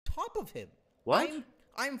top of him. What?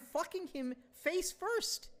 I'm fucking him face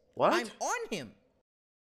first. What? I'm on him.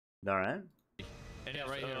 All right. Yeah,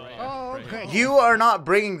 right here, right here. Oh, Right okay. here. You are not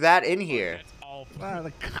bringing that in here. That's all. Wow,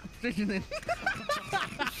 the competition.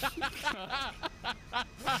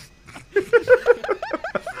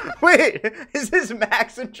 Wait, is this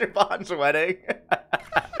Max and Trevon's wedding?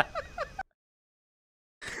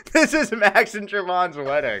 This is Max and Trevon's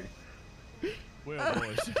wedding. Well,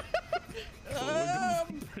 boys.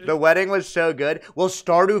 The wedding was so good. Well,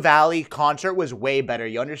 Stardew Valley concert was way better.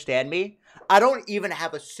 You understand me? I don't even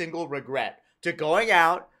have a single regret to going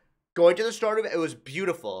out, going to the Stardew. It was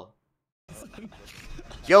beautiful.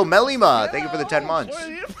 Yo, Melima, thank you for the 10 months.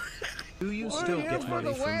 Do you still get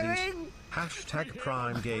money from these? Hashtag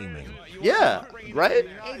Prime Gaming. Yeah, right?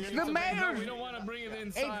 It's the mayor's. We don't want to bring it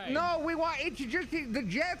inside. No, we want. It's just the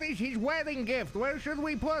jet is his wedding gift. Where should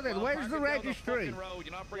we put it? Where's the registry?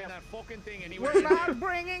 You're not bringing that fucking thing We're not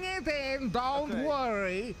bringing it in. Don't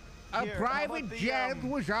worry. A Here, private the, jet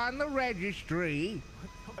was on the registry.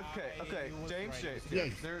 Okay, James.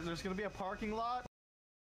 Yes. There's gonna be a parking lot.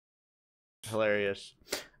 Hilarious.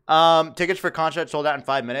 Tickets for concert sold out in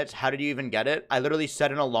 5 minutes. How did you even get it? I literally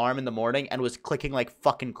set an alarm in the morning and was clicking like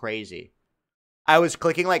fucking crazy. I was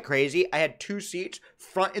clicking like crazy. I had 2 seats,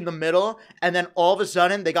 front in the middle, and then all of a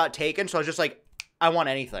sudden they got taken. So I was just like, I want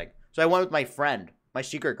anything. So I went with my friend, my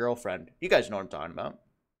secret girlfriend. You guys know what I'm talking about.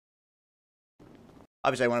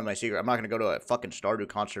 Obviously, I went with my secret. I'm not going to go to a fucking Stardew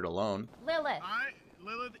concert alone. Lilith. Alright,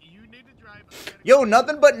 Lilith, you need to drive. Yo,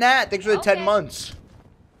 nothing but Nat. Thanks for the 10 months.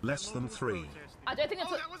 Less than 3. I don't think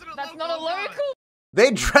that's a not a local. They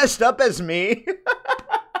dressed up as me.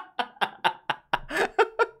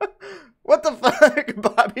 What the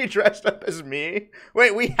fuck? Bobby dressed up as me?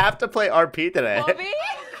 Wait, we have to play RP today. Bobby?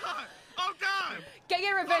 Oh god! Get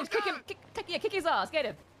your revenge. Kick him. Kick his ass. Get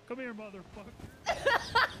him. Come here, motherfucker.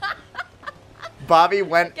 Bobby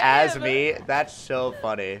went Get as him. me. That's so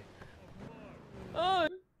funny. Oh.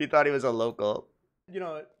 He thought he was a local. You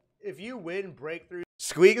know, if you win breakthrough,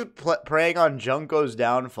 Squeex preying on Junko's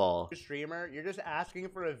downfall. Streamer, you're just asking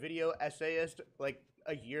for a video essayist like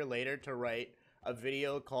a year later to write a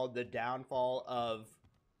video called "The Downfall of."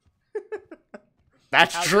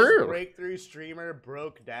 That's How true. this breakthrough streamer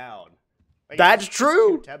broke down. Like, That's it's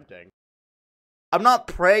true. too tempting. I'm not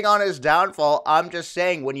preying on his downfall. I'm just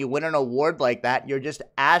saying when you win an award like that, you're just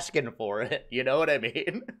asking for it. You know what I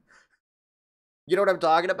mean? You know what I'm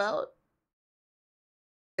talking about?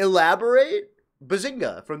 Elaborate?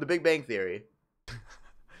 Bazinga from The Big Bang Theory.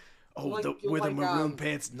 Oh, with the maroon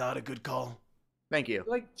pants, not a good call. Thank you.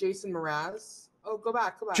 Like Jason Mraz. Oh, go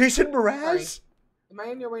back. Jason Mraz? Sorry. Am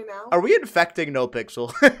I in your way now? Are we infecting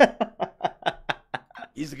NoPixel?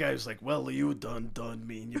 He's the guy who's like, well, you done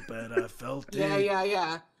mean you bet I felt it.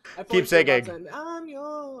 Yeah. I Keep singing. button. I'm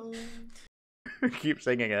yours. Keep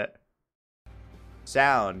singing it.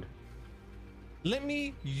 Sound. Let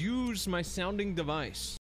me use my sounding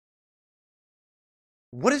device.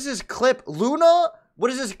 What is this clip? Luna?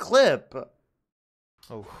 What is this clip?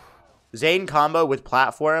 Oh. Zane combo with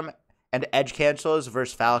platform and edge cancels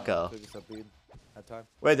versus Falco.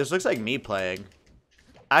 Wait, this looks like me playing.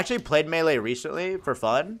 I actually played Melee recently for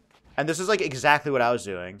fun, and this is like exactly what I was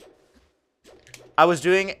doing. I was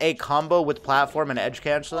doing a combo with platform and edge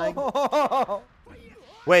canceling.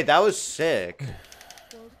 Wait, that was sick.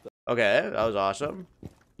 Okay, that was awesome.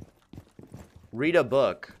 Read a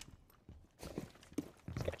book.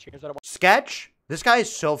 Sketch? This guy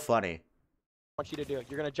is so funny. I want you to do.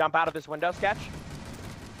 You're gonna jump out of this window, Sketch.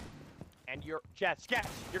 And you're Sketch.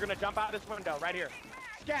 You're gonna jump out of this window right here.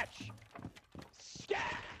 Sketch.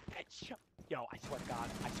 Yo, I swear to God.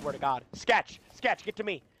 I swear to God. Sketch. Get to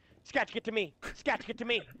me. Sketch, get to me. Sketch, get to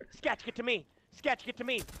me. Sketch, get to me. Sketch, get to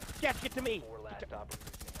me. Sketch, get to me.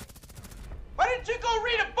 Why didn't you go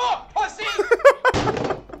read a book, pussy?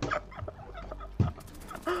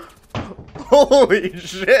 Holy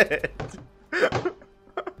shit.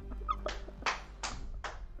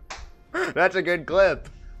 That's a good clip.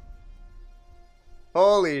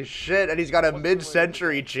 Holy shit. And he's got a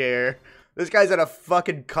mid-century chair. This guy's at a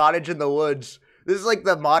fucking cottage in the woods. This is like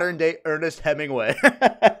the modern day Ernest Hemingway.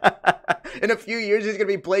 In a few years, he's gonna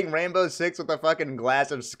be playing Rainbow Six with a fucking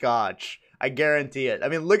glass of scotch. I guarantee it. I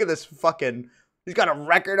mean, look at this fucking... He's got a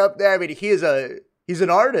record up there. I mean, he's an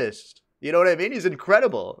artist. You know what I mean? He's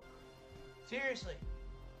incredible. Seriously.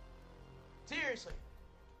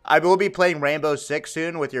 I will be playing Rainbow Six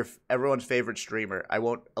soon with everyone's favorite streamer. I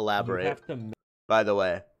won't elaborate. By the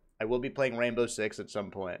way, I will be playing Rainbow Six at some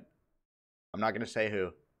point. I'm not gonna say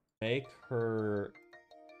who. Make her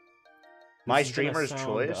my streamer's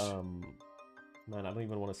choice. Man, I don't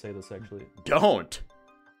even want to say this actually. Don't.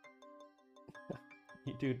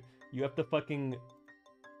 Dude, you have to fucking...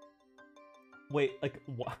 Wait, like,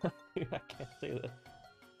 what? I can't say this.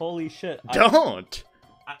 Holy shit. Don't!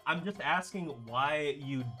 I'm just asking why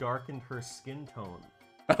you darkened her skin tone.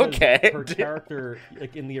 Okay. Her character,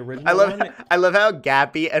 like, in the original I love how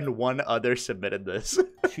Gappy and one other submitted this.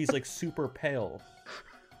 She's, like, super pale.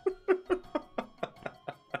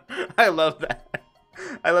 I love that.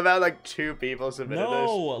 I love how, like, 2 people submitted this.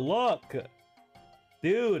 No, look!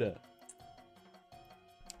 Dude!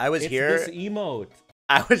 I was it's here. This emote.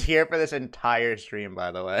 I was here for this entire stream,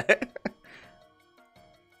 by the way.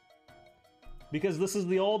 Because this is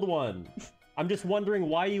the old one. I'm just wondering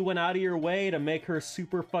why you went out of your way to make her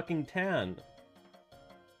super fucking tan.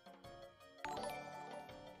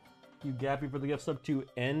 You Gappy for the gift sub to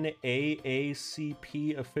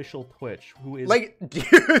NAACP official Twitch, who is like,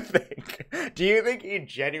 do you think he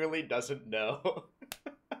genuinely doesn't know?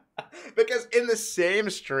 Because in the same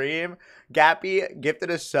stream, Gappy gifted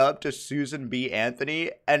a sub to Susan B.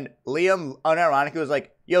 Anthony, and Liam unironically was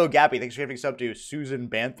like, yo, Gappy, thanks for gifting a sub to Susan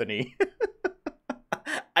Banthony.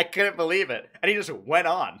 I couldn't believe it. And he just went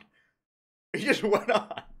on. He just went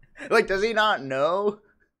on. Like, does he not know?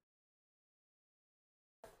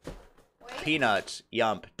 Peanuts.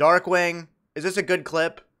 Yump. Darkwing. Is this a good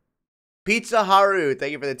clip? Pizza Haru.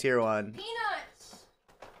 Thank you for the tier 1. Peanuts.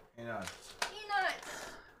 Peanuts. Peanuts.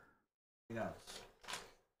 Peanuts.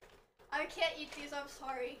 I can't eat these. I'm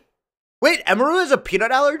sorry. Wait, Emeru has a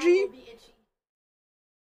peanut allergy?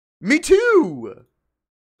 Me too.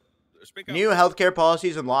 New healthcare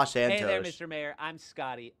policies in Los Santos. Hey there, Mr. Mayor. I'm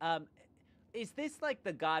Scotty. Is this like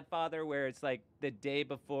The Godfather, where it's like the day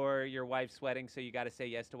before your wife's wedding, so you got to say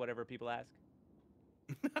yes to whatever people ask?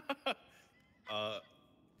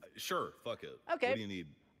 Sure. Fuck it. Okay. What do you need?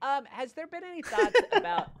 Has there been any thoughts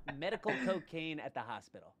about medical cocaine at the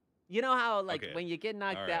hospital? You know how, like, Okay. when you get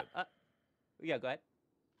knocked All right. out. Yeah, go ahead.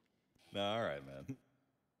 No, all right, man.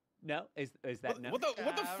 No, is that no? What the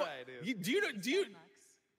fuck? Do you?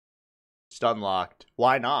 Stun locked.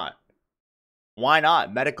 Why not? Why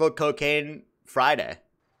not? Medical cocaine Friday.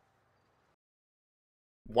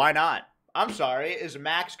 Why not? I'm sorry. Is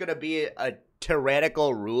Max gonna be a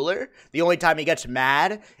tyrannical ruler? The only time he gets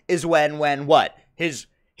mad is when what? His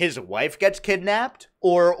wife gets kidnapped,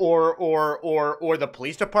 or the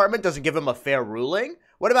police department doesn't give him a fair ruling?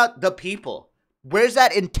 What about the people? Where's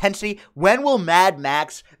that intensity? When will Mad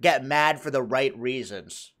Max get mad for the right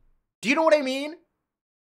reasons? Do you know what I mean?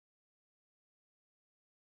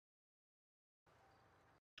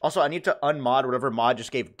 Also, I need to unmod whatever mod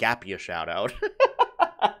just gave Gappy a shout out.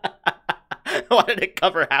 I wanted to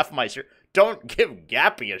cover half my shirt. Don't give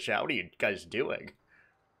Gappy a shout. What are you guys doing?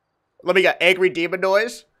 Let me get angry demon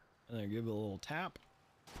noise. And then give it a little tap.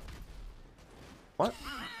 What?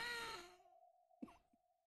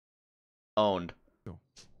 Owned. No.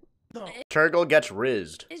 Turgle gets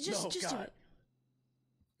rizzed. It's just do it.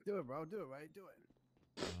 Do it, bro. Do it, right? Do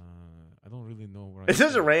it. I don't really know where. Is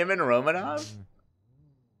this Raymond Romanov?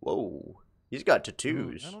 Whoa. He's got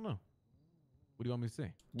tattoos. I don't know. What do you want me to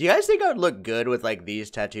say? Do you guys think I would look good with, like, these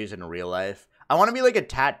tattoos in real life? I want to be, like, a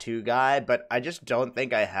tattoo guy, but I just don't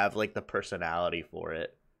think I have, like, the personality for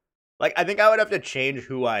it. Like, I think I would have to change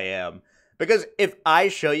who I am. Because if I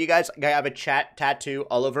show you guys, like, I have a tattoo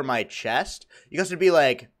all over my chest, you guys would be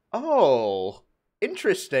like, oh,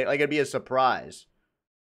 interesting. Like, it'd be a surprise.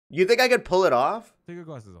 You think I could pull it off? Take your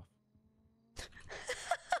glasses off.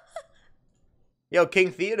 Yo,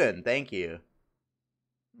 King Theoden, thank you.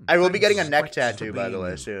 I will be getting a neck tattoo, by the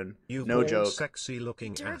way, soon. No joke. Sexy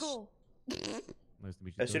looking ass. Nice to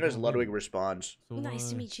meet you. As soon as Ludwig responds. So, Nice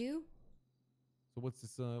to meet you. So what's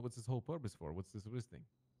this whole purpose for? What's this wrist thing?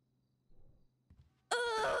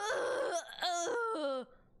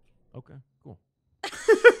 Okay, cool.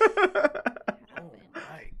 Oh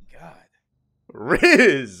my god.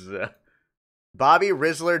 Riz! Bobby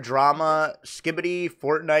Rizzler drama, Skibbity,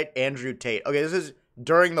 Fortnite, Andrew Tate. Okay, this is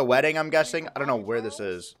during the wedding, I'm guessing. I don't know where this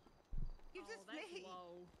is.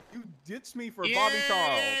 You ditched me for Bobby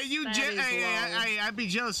Charles. I'd be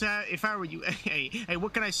jealous if I were you. Hey,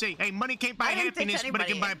 what can I say? Hey, money can't buy happiness, but it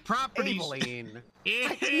can buy properties. I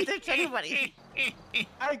didn't ditch anybody.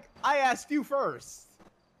 I asked you first.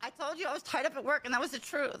 I told you I was tied up at work, and that was the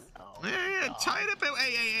truth. Tied up at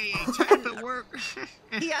tied up at work.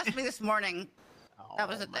 He asked me this morning. That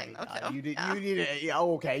was the thing. Okay. You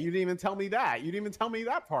didn't even tell me that. You didn't even tell me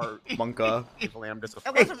that part. Monka. It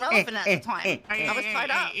wasn't relevant at the time. I was tied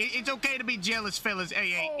up. It's okay to be jealous, fellas.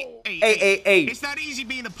 Hey. It's not easy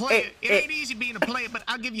being a player. It ain't easy being a player, but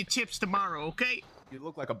I'll give you tips tomorrow, okay? You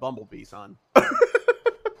look like a bumblebee, son.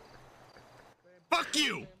 Fuck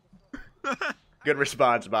you. Good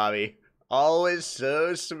response, Bobby. Always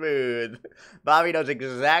so smooth. Bobby knows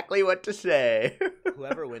exactly what to say.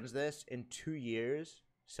 Whoever wins this, in 2 years,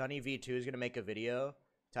 Sunny V2 is going to make a video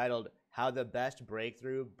titled, How the Best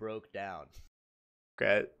Breakthrough Broke Down.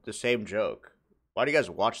 Okay, the same joke. Why do you guys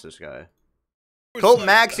watch this guy? Colt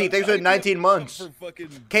Maxi, thanks for the 19 months.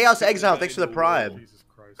 Chaos Exile, thanks for the Prime.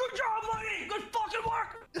 Good job, Lenny! Good fucking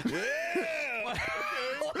work! Yeah!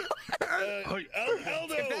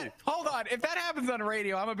 Hold on, if that happens on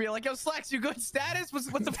radio, I'm gonna be like, yo, Slacks, you good status?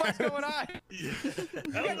 What the fuck's going on?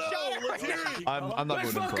 I'm not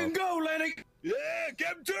Let's going fucking go, Lenny! Yeah,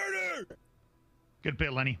 Captain Turner! Good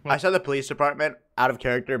bit, Lenny. I saw the police department, out of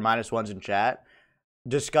character, -1s in chat,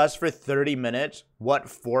 discuss for 30 minutes what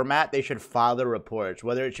format they should file their reports,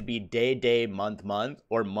 whether it should be day, month,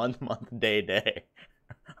 or month, day.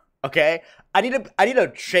 Okay? I need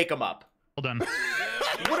to shake them up. Well done.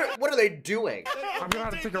 What are they doing? I'm gonna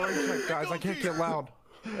have to take a rain check, guys. I can't get loud.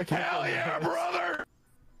 Hell yeah, brother!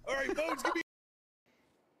 All right, folks, give me.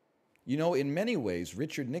 You know, in many ways,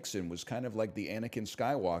 Richard Nixon was kind of like the Anakin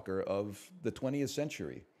Skywalker of the 20th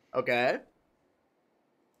century. Okay.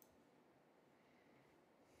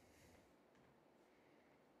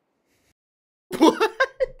 What?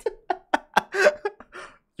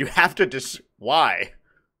 You have to why?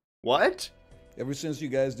 What? Ever since you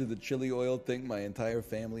guys did the chili oil thing, my entire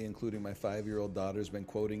family, including my 5-year-old daughter, has been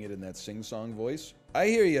quoting it in that sing-song voice. I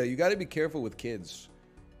hear ya. You gotta be careful with kids.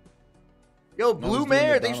 Yo, Blue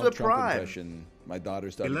Mare, thanks for the Prime. Impression. My daughter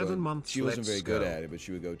started 11 going, months, she wasn't very let's good go. at it, but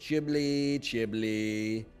she would go, Chibli,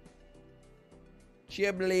 Chibli.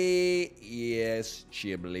 Chibli, yes,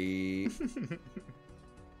 Chibli.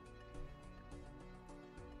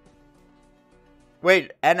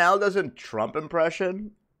 Wait, NL does a Trump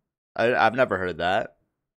impression? I've never heard that.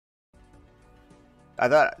 I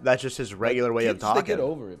thought that's just his regular way of Kids, talking. They get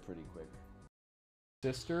over it pretty quick.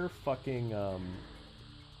 Sister fucking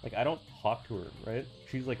like I don't talk to her, right?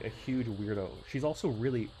 She's like a huge weirdo. She's also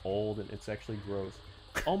really old and it's actually gross.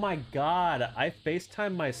 Oh my god, I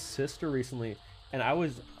FaceTimed my sister recently and I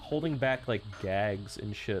was holding back like gags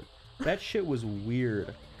and shit. That shit was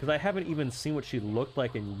weird because I haven't even seen what she looked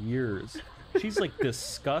like in years. She's like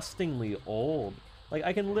disgustingly old. Like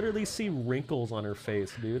I can literally see wrinkles on her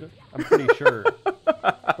face, dude. I'm pretty sure.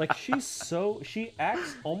 Like she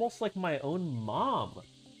acts almost like my own mom.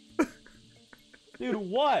 Dude,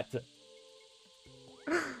 what?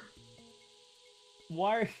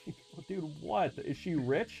 Why are you... Dude, what? Is she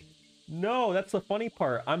rich? No, that's the funny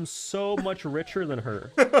part. I'm so much richer than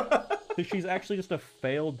her. So she's actually just a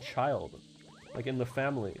failed child. Like, in the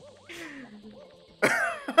family.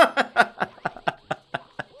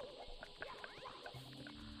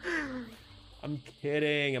 I'm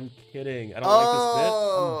kidding. I don't like this bit.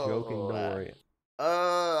 I'm joking, don't worry.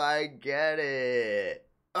 Oh, I get it.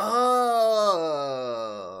 Oh.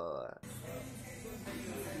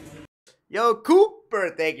 Yo, Cooper,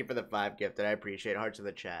 thank you for the 5 gifted. I appreciate it. Hearts in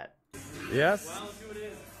the chat. Yes.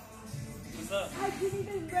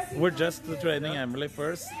 We're just training Emily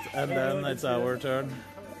first, and then it's our turn.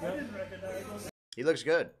 He looks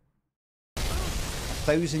good.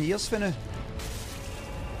 1,000 years for now.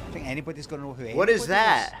 I think anybody's gonna know who. What is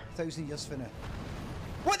that? 1,000 years for now.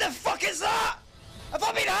 What the fuck is that? Have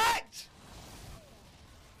I been hacked?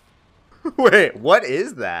 Wait, what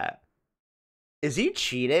is that? Is he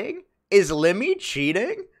cheating? Is Limmy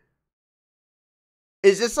cheating?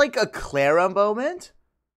 Is this like a Clara moment?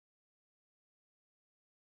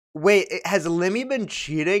 Wait, has Limmy been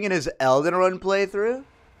cheating in his Elden Run playthrough?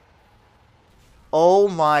 Oh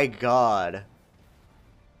my god.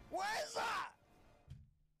 What is that?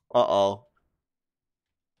 Uh-oh.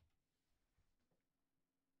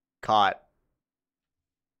 Caught.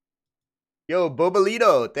 Yo,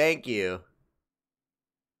 Bobalito, thank you.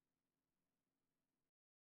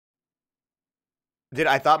 Dude,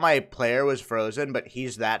 I thought my player was frozen, but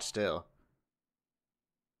he's that still.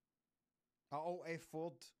 Oh, F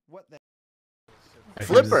word. What the?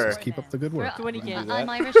 Flipper. Just keep up the good work. I'm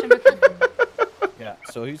Irish and Yeah,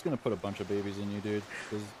 so he's gonna put a bunch of babies in you, dude.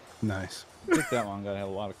 Nice. Take that one, gotta have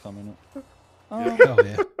a lot of cum in it. Oh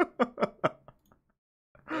yeah.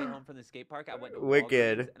 Way home from the skate park, I went to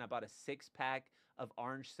Wicked. Walgreens and I bought a 6-pack of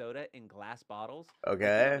orange soda in glass bottles.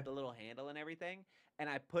 Okay. With the little handle and everything. And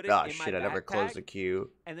I put it Oh in my shit, I never closed the backpack, queue.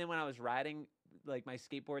 And then when I was riding like my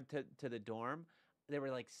skateboard to the dorm, there were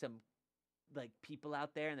like some like people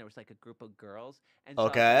out there and there was like a group of girls. And so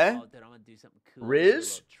Okay. I was like, oh, dude, I'm gonna do something cool. I'm gonna do a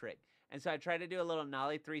Riz? little trick. And so I tried to do a little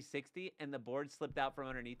nollie 360 and the board slipped out from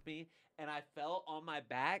underneath me and I fell on my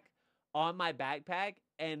back on my backpack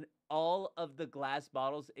and all of the glass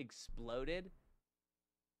bottles exploded.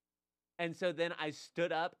 And so then I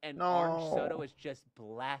stood up, and orange soda was just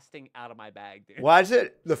blasting out of my bag, dude. Why is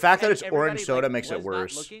it the fact that And it's orange everybody, soda like, makes it was not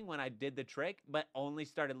worse? looking when I did the trick, but only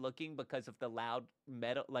started looking because of the loud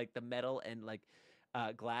metal, like the metal and like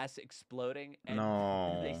glass exploding, and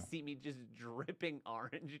they No. see me just dripping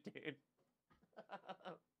orange, dude.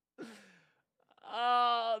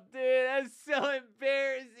 Oh, dude, that's so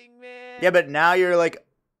embarrassing, man. Yeah, but now you're like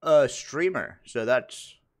a streamer, so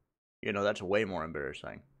that's, you know, that's way more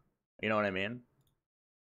embarrassing. You know what I mean?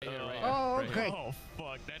 Oh, okay. Oh,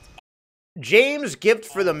 fuck. That's James gift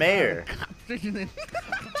for the mayor.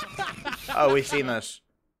 Oh, we've seen this.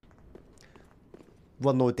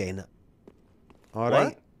 We're no doing it.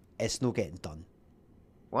 Alright? It's no getting done.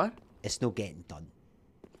 What? It's no getting done.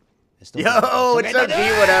 It's Yo, it's a D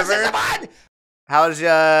whatever. How's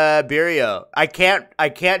Birio? I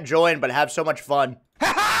can't join, but have so much fun.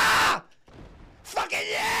 Fucking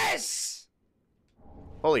yes!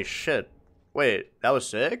 Holy shit. Wait, that was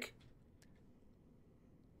sick?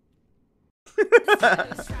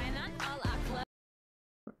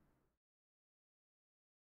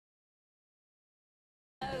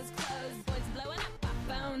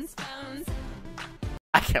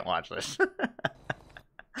 I can't watch this.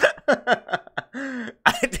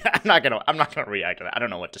 I'm not gonna react to that. I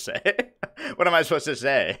don't know what to say. What am I supposed to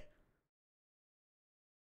say?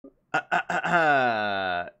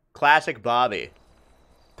 Classic Bobby.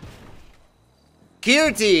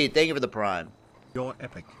 Cutie, thank you for the prime. You're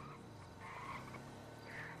epic.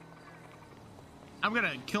 I'm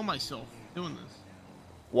gonna kill myself doing this.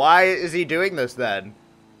 Why is he doing this then?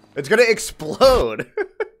 It's gonna explode.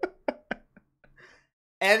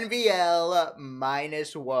 NVL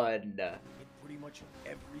 -1. Pretty much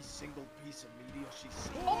every single piece of media she's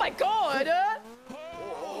seen. Oh my god!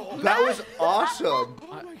 That was awesome.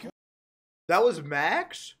 Oh my god. That was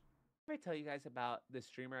Max? Let me tell you guys about the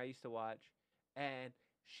streamer I used to watch, and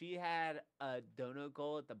she had a dono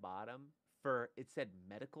goal at the bottom for, it said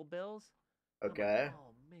medical bills. Okay. Like,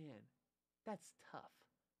 oh man, that's tough,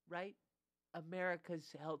 right?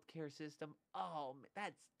 America's healthcare system. Oh, man,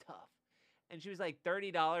 that's tough. And she was like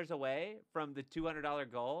 $30 away from the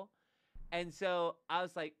 $200 goal. And so I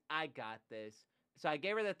was like, I got this. So I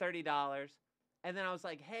gave her the $30, and then I was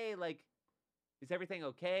like, hey, like, is everything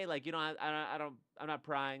okay? Like, you know, I'm not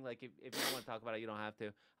prying. Like, if you don't want to talk about it, you don't have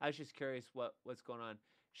to. I was just curious what's going on.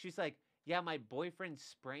 She's like, yeah, my boyfriend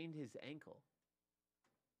sprained his ankle.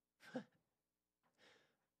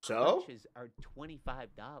 So? Crutches are $25,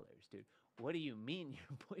 dude. What do you mean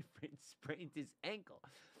your boyfriend sprained his ankle?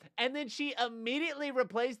 And then she immediately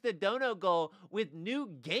replaced the dono goal with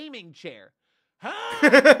new gaming chair. Huh?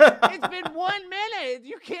 It's been 1 minute.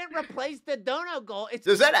 You can't replace the dono goal.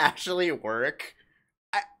 Does that actually work?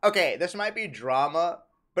 Okay, this might be drama,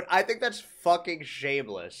 but I think that's fucking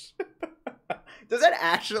shameless. Does that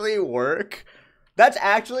actually work? That's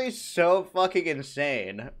actually so fucking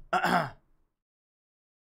insane.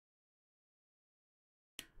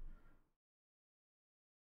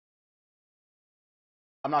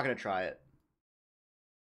 I'm not gonna try it.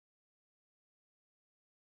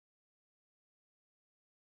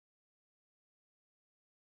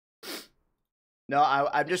 No,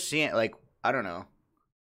 I'm just seeing it, like, I don't know.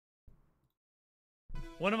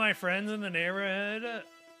 One of my friends in the neighborhood,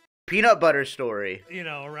 Peanut butter story. you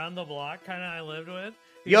know, around the block, kind of I lived with.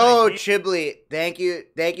 he's Yo, like, Chiblee, thank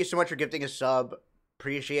you so much for gifting a sub.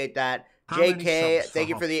 Appreciate that. How many JK, subs thank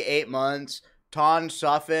for you for the 8 months. Ton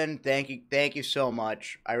Suffin, thank you so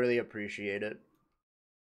much. I really appreciate it.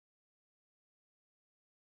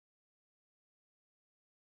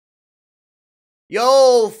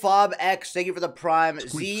 Yo, Fob X, thank you for the prime.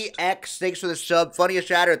 Squeaks. ZX, thanks for the sub. Funniest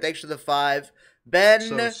chatter, thanks for the 5. Ben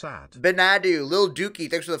So sad. Benadu, Lil Dookie,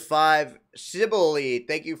 thanks for the 5. Sibylle,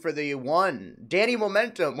 thank you for the 1. Danny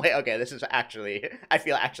Momentum. Wait, okay, this is actually, I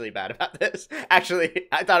feel actually bad about this. Actually,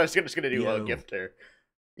 I thought I was just gonna do a gifter.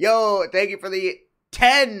 Yo, thank you for the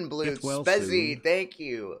 10 blues. Get well Spezzy, soon. thank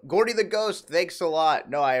you. Gordy the Ghost, thanks a lot.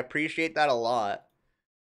 No, I appreciate that a lot.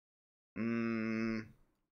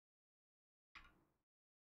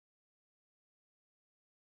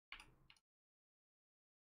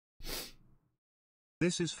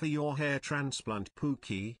 This is for your hair transplant,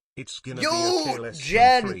 Pookie. It's gonna be Yo, okay less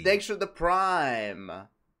Jen, than 3. thanks for the prime.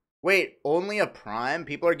 Wait, only a prime?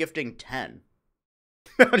 People are gifting 10.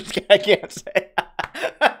 I'm just kidding, I can't say.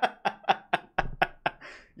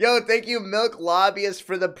 Yo, thank you, Milk Lobbyist,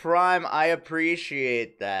 for the prime. I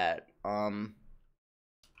appreciate that.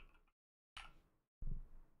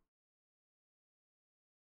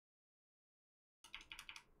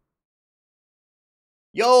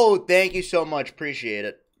 Yo, thank you so much. Appreciate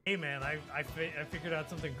it. Hey man, I figured out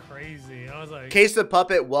something crazy. I was like, Case the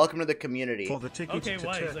Puppet, welcome to the community. For the tickets okay, to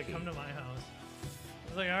what? Turkey. He's like, come to my house. I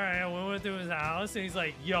was like, all right. I went to his house, and he's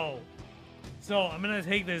like, yo, so I'm gonna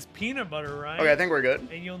take this peanut butter, right? Okay, I think we're good.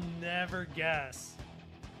 And you'll never guess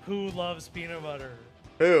who loves peanut butter.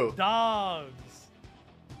 Who? Dogs.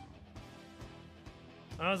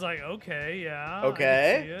 I was like, okay, yeah.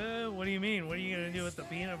 Okay. I can see it. What do you mean? What are you gonna do with the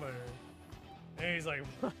peanut butter? And he's like,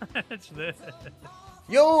 watch this.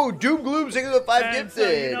 Yo, Doom Gloom, thanks for the 5 And gifted.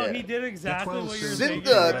 so, you know, he did exactly what you're thinking.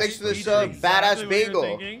 Cynthia, right? thanks for the He sub. did exactly Badass what you're bagel.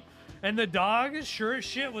 thinking. And the dog, sure as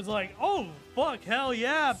shit, was like, "Oh fuck, hell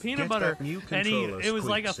yeah, peanut Get butter!" that new And controller, it was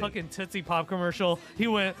like a Squeeksy. fucking Tootsie Pop commercial. He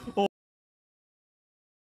went, "Oh,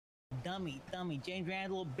 Dummy, James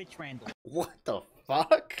Randall, bitch Randall. What the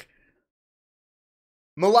fuck?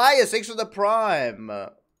 Malaya, thanks for the prime.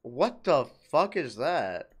 What the fuck is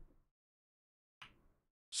that?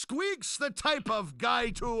 Squeex the type of guy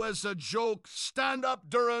to, as a joke, stand up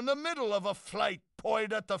during the middle of a flight,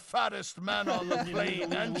 point at the fattest man on the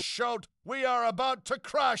plane and shout, "We are about to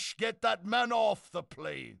crash, get that man off the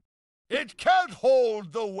plane. It can't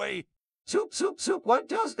hold the weight." Soup, what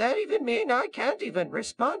does that even mean? I can't even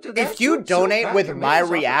respond to that. If you donate with my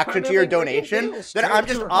reaction to your donation, then I'm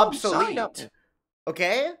just obsolete.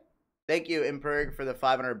 Okay? Thank you, Imperg, for the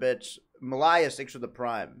 500 bits. Malaya, thanks for the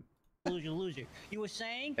prime. Loser. You were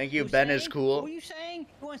saying? Thank you, were Ben saying? is cool. What were you saying?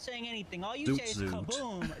 You weren't saying anything. All you say is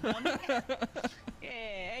kaboom, dummy. Yeah,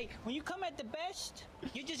 hey, when you come at the best,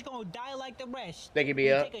 you're just gonna die like the rest. Thank you, When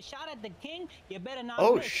Bia. you take a shot at the king, you better not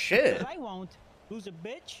Oh, miss, shit. 'cause I won't. Who's a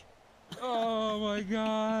bitch? Oh my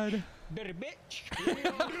god. Dirty bitch.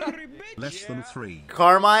 Dirty bitch. Less than 3.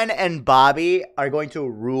 Carmine and Bobby are going to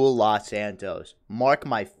rule Los Santos. Mark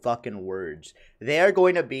my fucking words. They are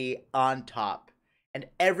going to be on top. And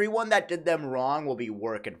everyone that did them wrong will be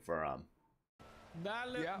working for them. There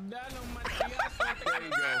you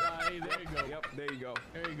go. Yep, there you go.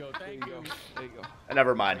 There you go. Thank you. There you go.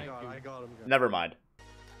 Never mind. I got him. Never mind.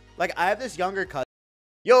 Like, I have this younger cousin.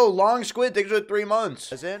 Yo, Long Squid, thanks for 3 months.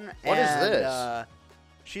 What is this?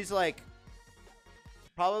 She's like,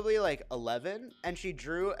 probably like 11, and she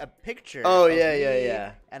drew a picture. Oh, of yeah, me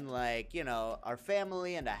yeah. And like, you know, our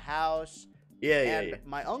family and a house. Yeah, and yeah.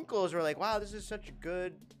 my uncles were like, wow, this is such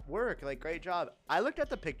good work. Like, great job. I looked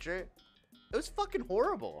at the picture. It was fucking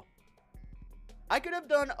horrible. I could have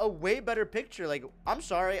done a way better picture. Like, I'm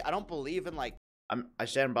sorry. I don't believe in, like, I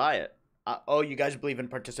stand by it. Oh, you guys believe in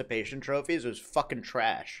participation trophies? It was fucking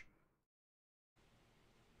trash.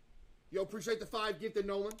 Yo, appreciate the 5 gifted,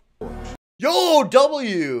 Nolan. Yo,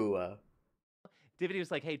 W! Divity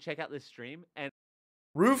was like, hey, check out this stream. And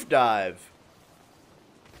Roof dive.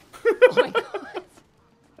 Oh my god.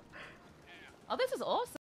 Oh, this is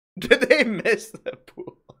awesome. Did they miss the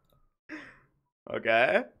pool?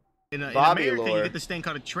 Okay. In Bobby America, lore. you get this thing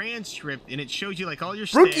called a transcript, and it shows you like all your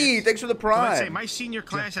Rookie, stats. thanks for the So let's say prime. my senior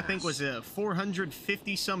class, I think, was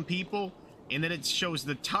 450 some people, and then it shows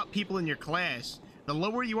the top people in your class. The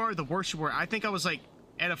lower you are, the worse you were. I think I was like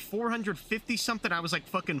at a 450 something. I was like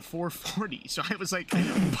fucking 440. So I was like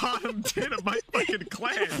bottom 10 of my fucking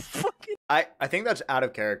class. I think that's out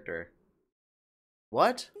of character.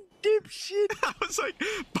 What? Dipshit. I was like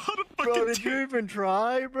bottom fucking 10. Bro, did you even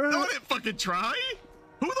try, bro? No, I didn't fucking try.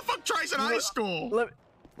 Who the fuck tries in high school?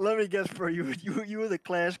 Let me guess, bro. You were the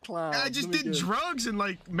class clown. I just did drugs and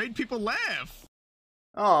like made people laugh.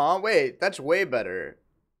 Aw, wait, that's way better.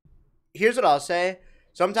 Here's what I'll say.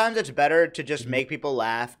 Sometimes it's better to just make people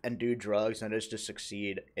laugh and do drugs than it is to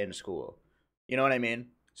succeed in school. You know what I mean?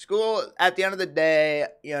 School, at the end of the day,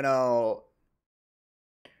 you know,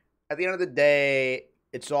 at the end of the day,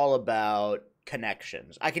 it's all about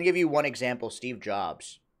connections. I can give you one example, Steve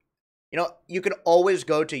Jobs. You know, you can always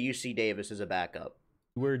go to UC Davis as a backup.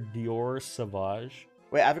 You wear Dior Sauvage.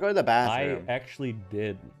 Wait, I have to go to the bathroom. I actually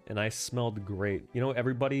did, and I smelled great. You know,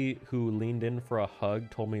 everybody who leaned in for a hug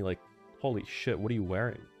told me, like, holy shit, what are you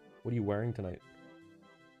wearing? What are you wearing tonight?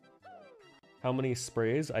 How many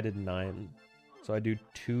sprays? I did 9. So I do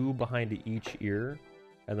 2 behind each ear,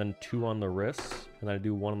 and then 2 on the wrists, and I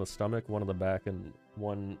do 1 on the stomach, 1 on the back, and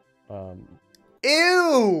 1,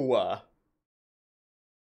 Ew!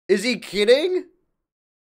 Is he kidding?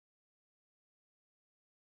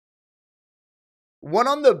 1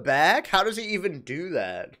 on the back? How does he even do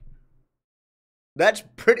that? That's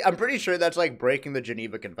pretty. I'm pretty sure that's like breaking the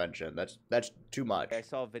Geneva Convention. That's too much. I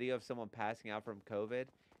saw a video of someone passing out from COVID,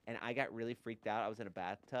 and I got really freaked out. I was in a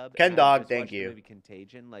bathtub. Ken and I Dog, just thank watched the you. movie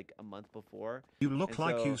Contagion like a month before. You look and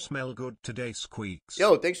like so you smell good today, Squeex.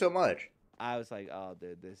 Yo, thanks so much. I was like, oh,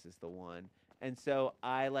 dude, this is the one. And so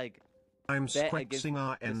I like I'm bet against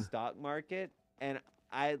Squeexing the RN. stock market, and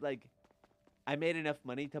I made enough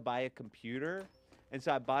money to buy a computer, and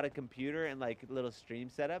so I bought a computer and like a little stream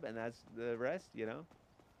setup, and that's the rest, you know.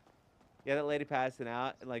 Yeah, that lady passing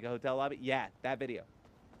out in like a hotel lobby. Yeah, that video.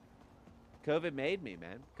 COVID made me,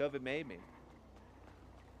 man. COVID made me.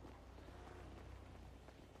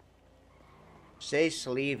 Say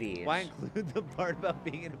sleevies. Why include the part about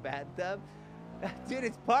being in a bathtub? Dude,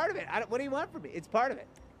 it's part of it. What do you want from me? It's part of it.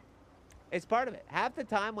 It's part of it. Half the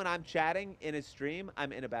time when I'm chatting in a stream,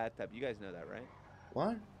 I'm in a bathtub. You guys know that, right?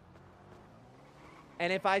 What?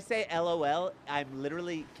 And if I say LOL, I'm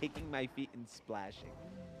literally kicking my feet and splashing.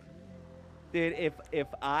 Dude, if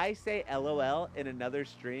I say LOL in another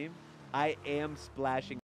stream, I am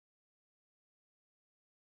splashing.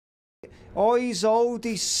 Oh, he's old,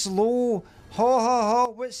 he's slow. Ha ha ha,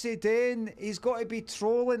 what's he doing? He's got to be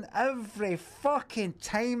trolling every fucking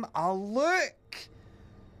time I look.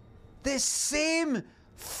 The same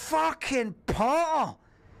fucking patter.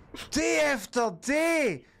 Day after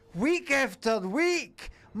day, week after week,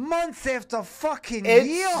 month after fucking year.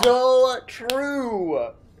 It's so true.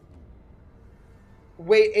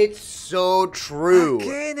 Wait, it's so true.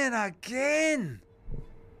 Again and again.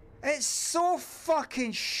 It's so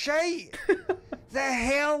fucking shite. The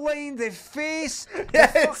hairline, the face, the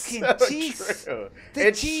fucking so teeth, true. the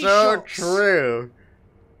It's t-shirts. so true.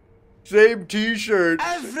 Same t-shirt.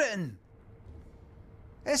 Everything.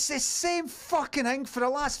 It's the same fucking thing for the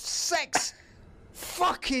last 6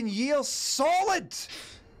 fucking years solid.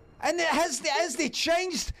 And it has they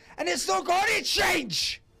changed, and it's not going to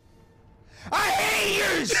change. I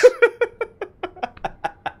hate yous.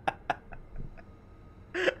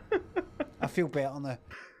 I feel better now.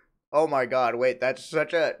 Oh my god, wait, that's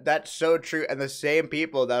so true. And the same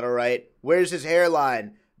people that'll write, where's his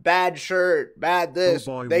hairline? Bad shirt, bad this.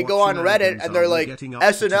 Oh boy, they go on Reddit and they're like, getting up to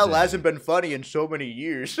SNL today? hasn't been funny in so many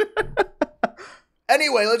years.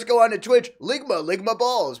 Anyway, let's go on to Twitch. Ligma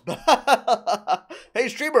balls. Hey,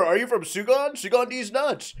 streamer, are you from Sugon? Sugon D's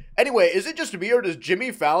nuts. Anyway, is it just me or does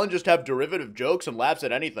Jimmy Fallon just have derivative jokes and laughs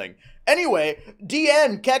at anything? Anyway,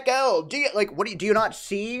 DN, Kekel, like, what do you not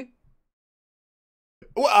see?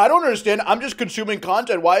 Well, I don't understand. I'm just consuming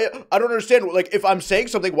content. Why? I don't understand. Like, if I'm saying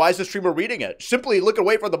something, why is the streamer reading it? Simply look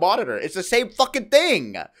away from the monitor. It's the same fucking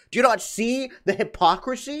thing. Do you not see the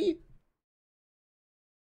hypocrisy?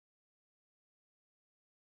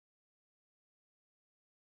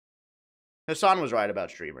 Hassan was right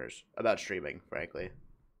about streamers. About streaming, frankly.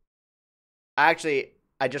 Actually,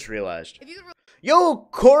 I just realized. If you could Yo,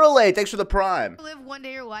 Correlate, thanks for the prime. live one day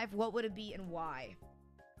of your life, what would it be and why?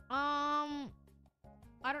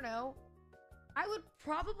 I don't know. I would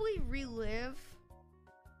probably relive.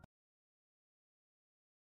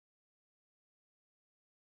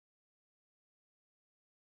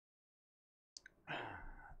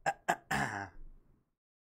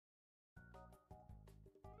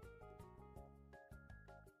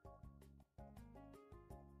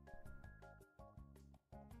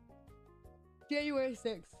 January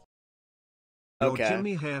 6th. Your Okay.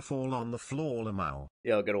 Jimmy hair fall on the floor, Lamau.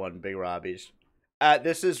 Yo, good one, Big Robbie's.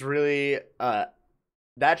 This is really,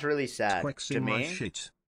 that's really sad to Squexing my me.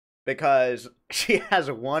 shit. Because she has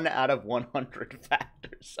 1 out of 100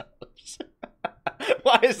 factor subs.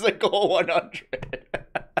 Why is the goal 100?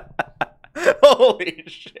 Holy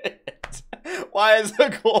shit. Why is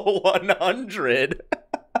the goal 100?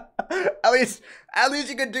 At least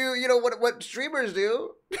you could do, you know, what streamers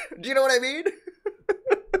do. Do you know what I mean?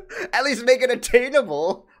 At least make it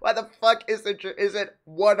attainable. Why the fuck is it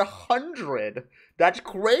 100? That's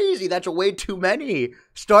crazy. That's way too many.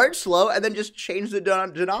 Start slow and then just change the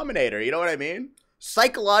denominator. You know what I mean?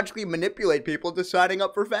 Psychologically manipulate people into signing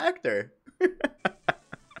up for Factor.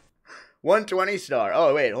 120 star.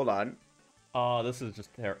 Oh, wait, hold on. Oh, this is just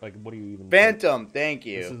like, what do you even? Phantom, thank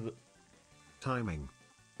you. This is timing.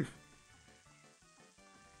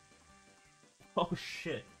 Oh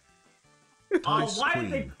shit. Oh, why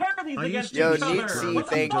did they pair these I against used to each be other? sure What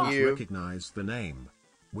the thank fuck? you. Recognize the name.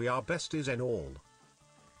 We are besties and all.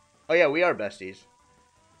 Oh yeah, we are besties.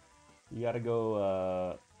 You gotta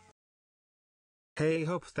go, Hey,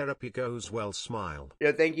 hope therapy goes well, smile.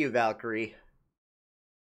 Yo, thank you, Valkyrie.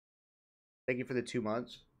 Thank you for the 2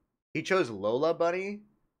 months. He chose Lola Bunny?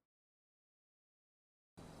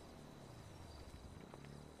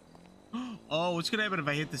 Oh, what's gonna happen if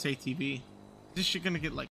I hit this ATV? Is this shit gonna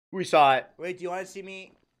get like... We saw it. Wait, do you want to see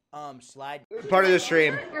me slide? Part of the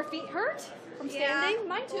stream. Your feet hurt from standing?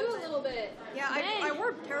 Mine too, a little bit. Yeah, I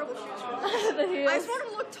wore terrible shoes for The that. heels. I just wanted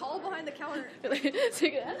to look tall behind the counter. Hello. I'm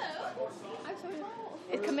so tall.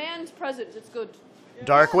 It commands presence. It's good.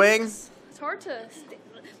 Darkwing? It's hard to.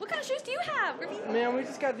 What kind of shoes do you have? Man, we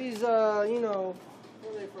just got these, you know,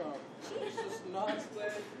 are they from? He's just nuts,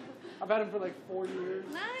 man. I've had him for like 4 years.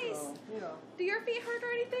 Nice. So, you know. Do your feet hurt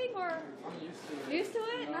or anything, or? I'm used to it. Used to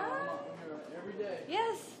it? No, No. I'm here every day.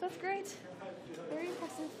 Yes, that's great. Very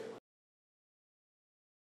impressive.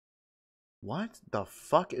 What the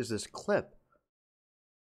fuck is this clip?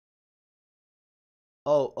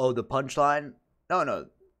 Oh, the punchline? No.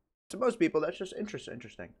 To most people, that's just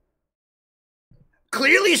interesting.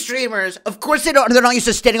 Clearly streamers, of course they're not used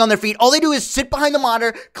to standing on their feet. All they do is sit behind the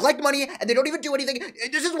monitor, collect money, and they don't even do anything.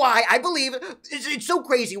 This is why I believe it's so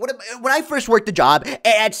crazy. When I first worked the job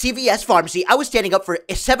at CVS Pharmacy, I was standing up for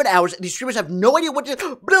 7 hours, and these streamers have no idea what to...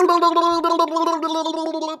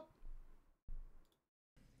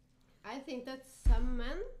 I think that some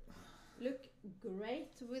men look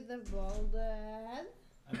great with a bald head.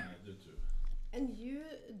 And I do too. And you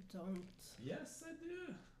don't. Yes, I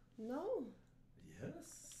do. No.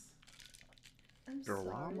 Yes. I'm sorry to say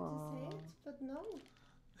it, but no.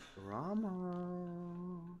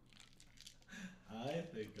 Drama. I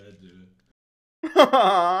think I do.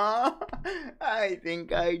 I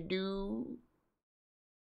think I do.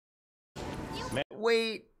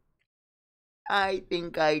 Wait. I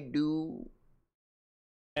think I do.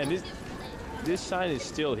 And this sign is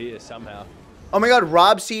still here somehow. Oh my god,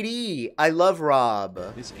 Rob CD. I love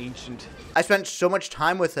Rob. This ancient. I spent so much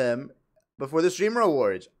time with him before the Streamer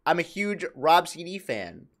Awards. I'm a huge Rob CD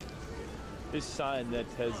fan. This sign that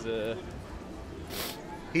has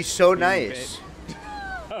He's so nice.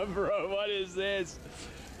 Bro, what is this?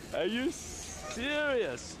 Are you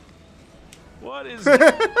serious? What is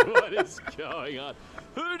what is going on?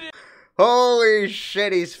 Who did Holy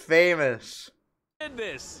shit, he's famous.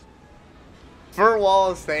 this? Fur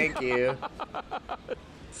Walls, thank you.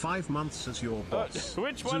 5 months as your boss.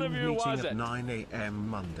 Which one Zoom of you meeting was at it? 9 a.m.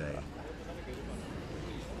 Monday.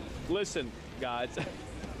 Listen, guys.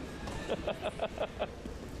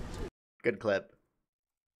 Good clip.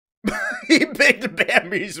 He picked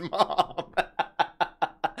Bambi's mom.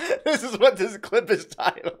 This is what this clip is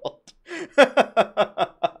titled.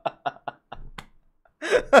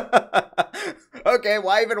 Okay,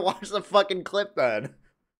 why even watch the fucking clip then?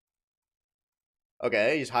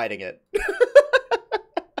 Okay, he's hiding it.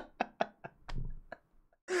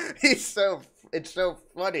 It's so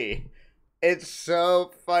funny. It's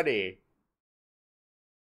so funny.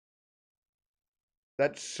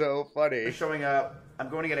 That's so funny. Showing up. I'm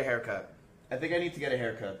going to get a haircut. I think I need to get a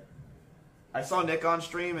haircut. I saw Nick on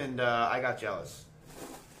stream and I got jealous.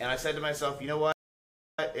 And I said to myself, you know what?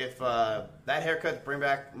 If that haircut bring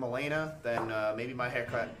back Milena, then maybe my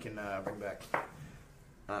haircut can bring back...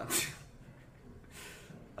 never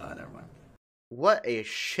mind. What a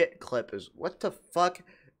shit clip is. What the fuck?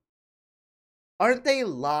 Aren't they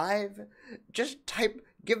live? Just type,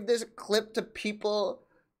 give this clip to people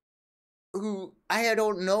who I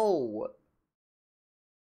don't know.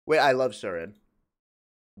 Wait, I love Surin.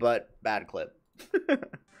 But bad clip.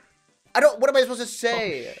 What am I supposed to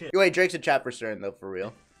say? shit. Wait, Drake's in chat for Surin though, for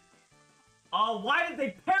real. Why did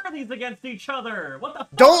they pair these against each other? What the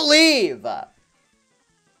fuck? Don't leave!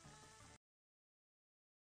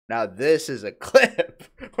 Now this is a clip.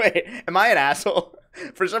 Wait, am I an asshole?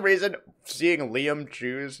 For some reason, seeing Liam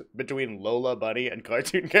choose between Lola Bunny and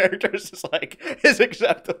cartoon characters is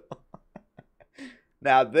acceptable.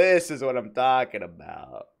 Now this is what I'm talking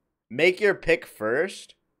about. Make your pick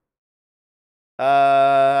first.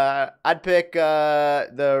 I'd pick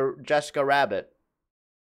the Jessica Rabbit.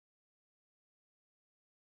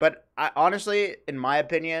 But honestly, in my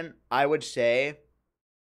opinion, I would say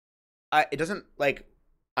it doesn't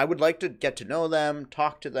I would like to get to know them,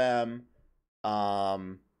 talk to them.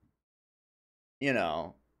 You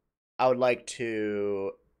know, I would like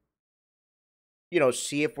to,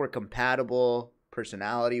 see if we're compatible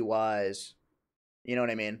personality-wise. You know what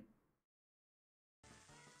I mean?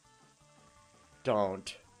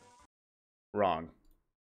 Don't. Wrong.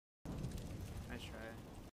 Nice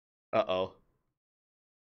try. Uh-oh.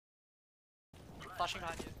 Flashing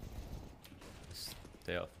behind you.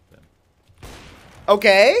 Stay off them.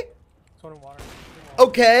 Okay.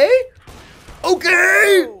 Okay.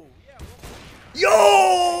 Okay.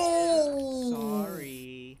 Yo.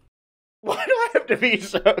 Sorry. Why do I have to be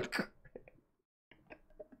so?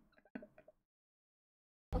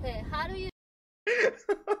 Okay, how do you?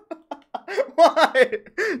 Why?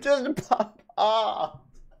 Just pop off.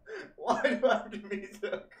 Why do I have to be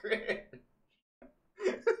so cringe?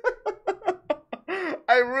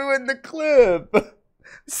 I ruined the clip.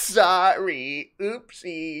 Sorry.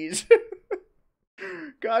 Oopsies.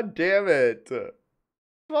 God damn it.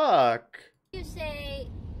 Fuck. You say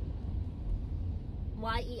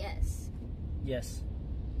YES. Yes.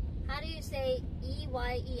 How do you say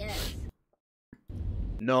E-Y-E-S?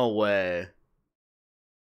 No way.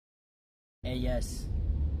 A-yes.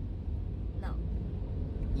 No.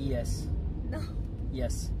 E-yes. No.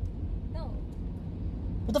 Yes. No.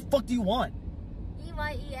 What the fuck do you want?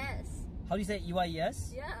 E-Y-E-S. How do you say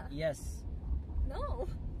E-Y-E-S? Yeah. Yes. No.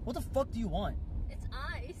 What the fuck do you want? It's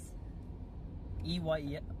eyes.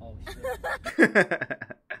 E-Y-E-S? Oh,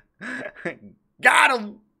 shit. Got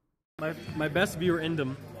him! My best viewer,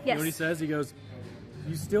 Indum. You Yes. know what he says? He goes,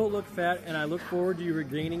 "You still look fat, and I look forward to you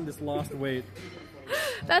regaining this lost weight."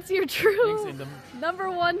 That's your true Thanks, Indum.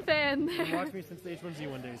 #1 fan You there. watch me since H1Z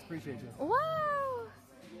one day. Appreciate you. Wow.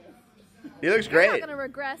 He looks You're not great. gonna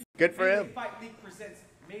regress. Good for him. Fight League presents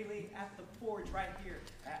Melee at the Forge right here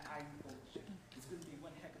at Iron Forge. It's going to be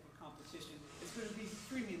one heck of a competition. It's going to be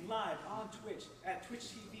streaming live on Twitch at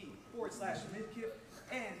twitch.tv/midkip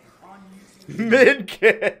and on YouTube.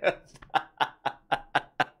 Midkip.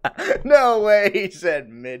 No way he said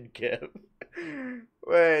midkip.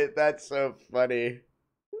 Wait, that's so funny.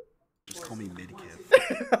 Just call me Midkip.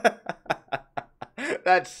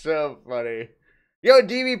 That's so funny. Yo,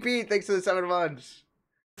 DVP, thanks for the 7 months.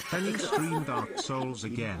 Can you stream Dark Souls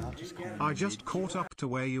again? I just caught up to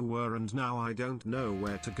where you were and now I don't know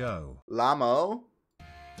where to go. Lamo?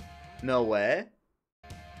 No way.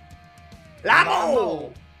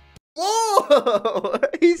 Lamo! Whoa!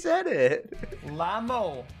 He said it.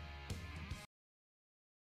 Lamo.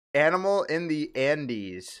 Animal in the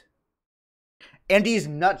Andes. Andes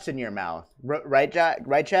nuts in your mouth. Right, chat?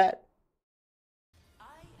 Right, chat?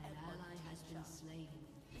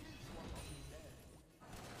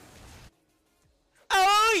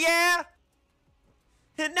 Oh yeah,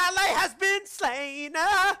 an ally has been slain.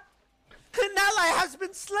 An ally has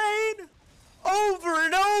been slain. Over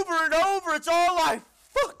and over and over. It's all I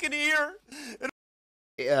fucking hear.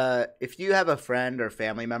 If you have a friend or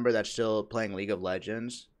family member that's still playing League of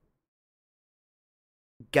Legends,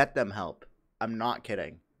 get them help. I'm not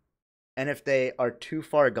kidding. And if they are too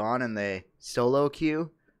far gone and they solo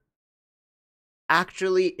queue,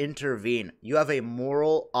 actually intervene. You have a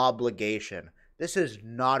moral obligation. This is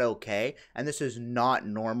not okay, and this is not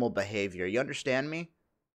normal behavior. You understand me?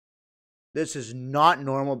 This is not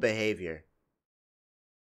normal behavior.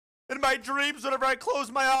 In my dreams, whenever I close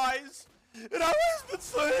my eyes, an ally has been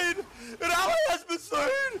slain. An ally has been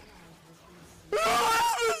slain. An ally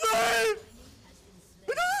has been slain.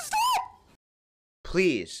 It doesn't stop.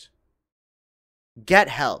 Please. Get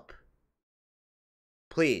help.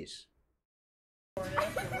 Please.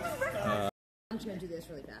 I'm just gonna do this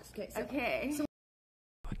really fast. Okay. So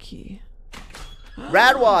Lucky.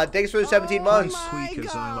 Radwad, thanks for the 17 months.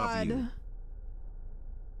 Squeakers, I love you.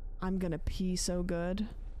 I'm gonna pee so good.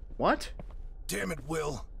 What? Damn it,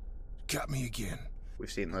 Will. Got me again.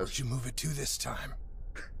 We've seen those. Where'd you move it to this time?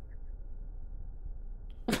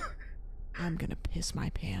 I'm gonna piss my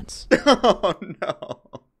pants. Oh no.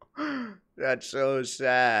 That's so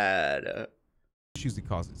sad. Usually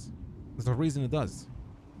causes. There's a reason it does.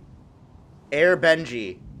 Air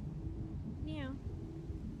Benji. Yeah.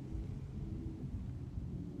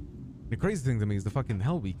 The crazy thing to me is the fucking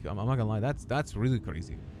Hell Week. I'm not gonna lie, that's really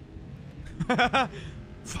crazy.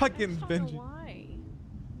 Fucking Benji. Why?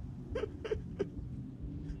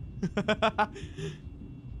 I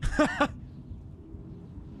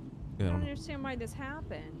don't understand why this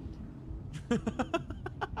happened.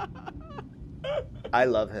 I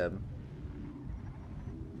love him.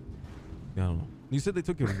 Yeah, I don't know. You said they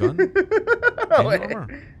took your gun and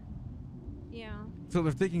armor? Yeah. So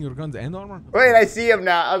they're taking your guns and armor? Wait, I see him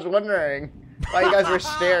now. I was wondering why you guys were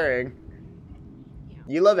staring.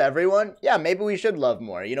 You love everyone? Yeah, maybe we should love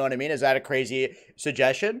more. You know what I mean? Is that a crazy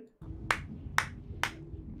suggestion?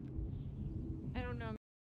 I don't know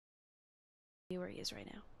where he is right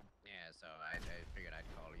now. Yeah, so I figured I'd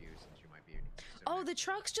call you since you might be. Oh, the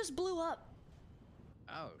trucks just blew up.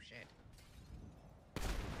 Oh shit.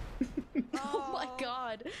 Oh my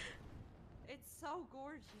god. It's so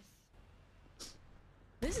gorgeous.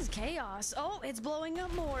 This is chaos. Oh, it's blowing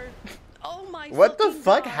up more. Oh my What the fucking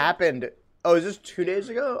fuck God. happened? Oh, is this 2 days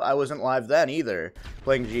ago? I wasn't live then either,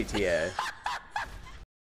 playing GTA.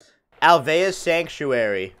 Alvea's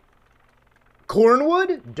Sanctuary.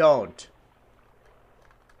 Cornwood? Don't.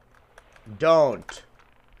 Don't.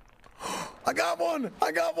 I got one!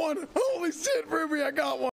 I got one! Holy shit, Ruby, I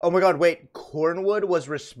got one! Oh my god, wait. Cornwood was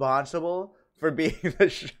responsible for being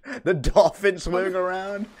the dolphin swimming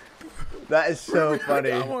around? That is so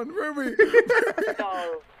funny. I got one, Ruby!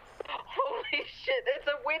 No. Holy shit, it's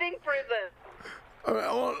a wedding present!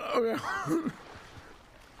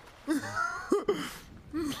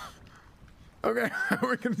 Okay,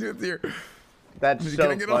 we're gonna do it here. That's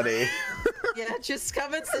so funny. Yeah, just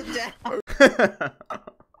come and sit down.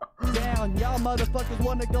 Down, y'all motherfuckers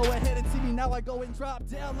wanna go ahead and see me now. I go and drop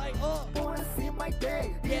down like wanna see my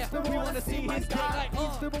day. Yeah, we wanna see his day like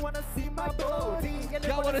people wanna see my body.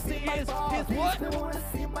 Y'all wanna see his what? People wanna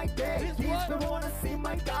see my day. People wanna see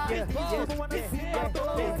my day. People wanna see my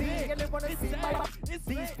body.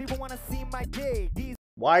 These people wanna see my day.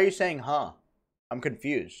 Why are you saying huh? I'm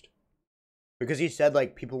confused. Because he said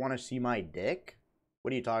like people want to see my dick?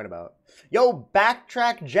 What are you talking about? Yo,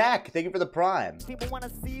 Backtrack Jack, thank you for the prime. People want to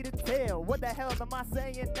see the tail. What the hell am I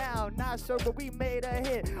saying now? Not sure, but we made a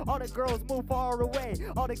hit. All the girls move far away.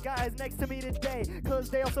 All the guys next to me today. Cause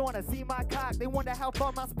they also want to see my cock. They wonder how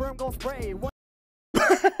far my sperm gon' spray.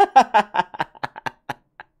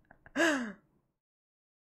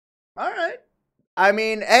 Alright. I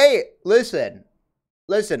mean, hey, listen.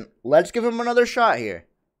 Listen, let's give him another shot here.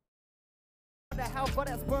 How far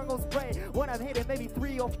that sperm gon' spray. When I'm hitting maybe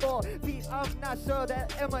 3 or 4 feet. I'm not sure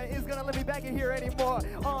that Emma is gonna let me back in here anymore.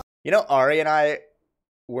 You know, Ari and I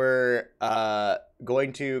were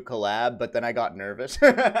going to collab, but then I got nervous.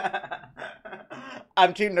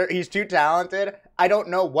 He's too talented. I don't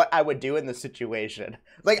know what I would do in this situation.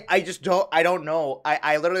 Like, I don't know.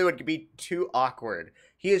 I literally would be too awkward.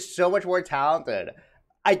 He is so much more talented.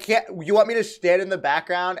 I can't, you want me to stand in the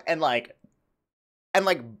background and like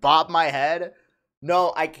bob my head?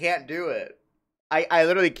 No, I can't do it. I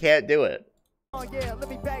literally can't do it. Oh yeah, let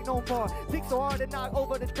me back no more. Dick so hard to knock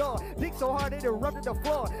over the door. Dick so hard it erupted the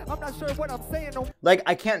floor. I'm not sure what I'm saying no. Like,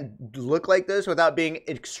 I can't look like this without being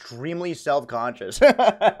extremely self-conscious.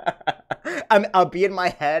 I'll be in my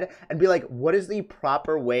head and be like, what is the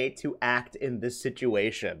proper way to act in this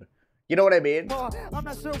situation? You know what I mean? I'm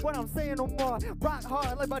not sure what I'm saying no more. Rock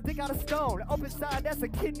hard like my dick out of stone. Open side, that's a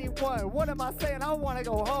kidney one. What am I saying? I want to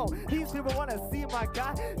go home. These people want to see my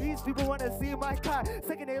guy. These people want to see my guy.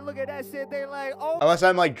 Second they look at that shit, they like, oh. Unless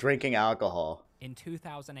I'm like drinking alcohol. In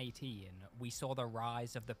 2018, we saw the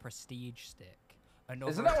rise of the Prestige stick.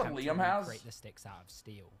 Isn't that what Liam has? Create the sticks out of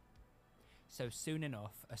steel. So soon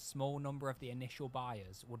enough, a small number of the initial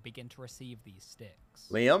buyers would begin to receive these sticks.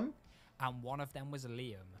 Liam? And one of them was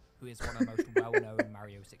Liam, who is one of the most well-known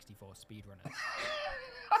Mario 64 speedrunners.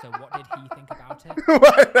 So what did he think about it?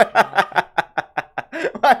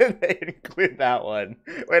 Why did they include that one?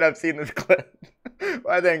 Wait, I've seen this clip.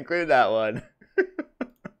 Why did they include that one?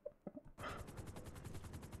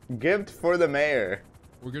 Gift for the mayor.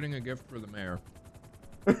 We're getting a gift for the mayor.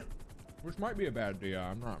 Which might be a bad idea,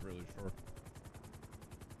 I'm not really sure.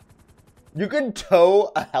 You can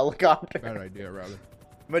tow a helicopter. Bad idea, rather.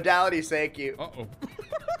 Modality, thank you. Uh-oh.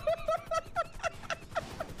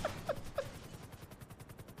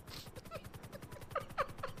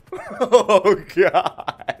 Oh,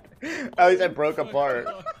 God. At least I broke apart.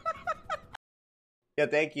 Yeah,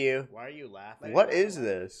 thank you. Why are you laughing? What is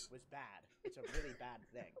this? It was bad. It's a really bad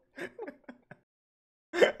thing.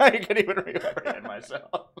 I can't even remember it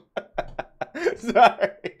myself.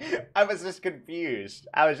 Sorry. I was just confused.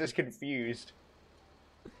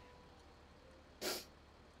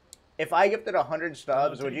 If I gifted 100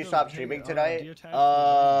 stubs, would you stop streaming tonight?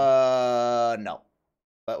 No.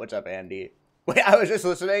 But what's up, Andy? Wait, I was just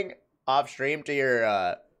listening off stream to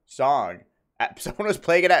your song. Someone was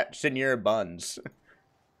playing it at Senor Buns.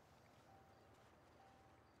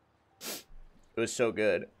 It was so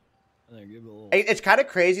good. It's kind of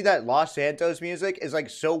crazy that Los Santos music is like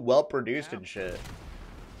so well produced and shit.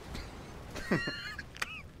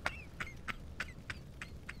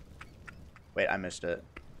 Wait, I missed it.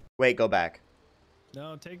 Wait, go back.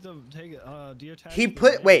 No, take deer tag. He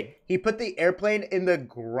put the airplane in the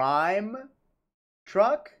grime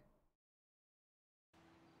truck?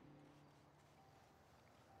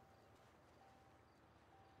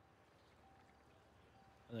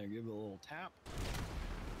 And then give it a little tap.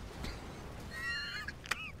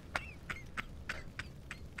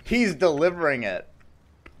 He's delivering it.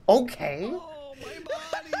 Okay. Oh, my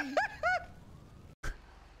body.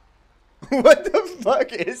 What the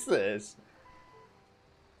fuck is this?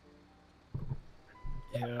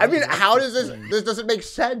 Yeah, I mean, how does this doesn't make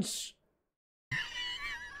sense.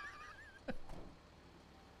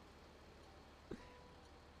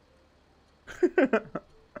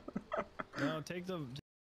 No, take the.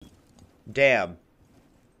 Damn.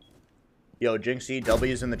 Yo, Jinxie,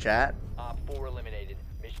 W's in the chat. 4 eliminated.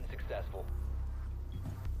 Mission successful.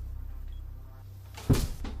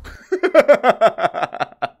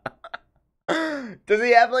 Does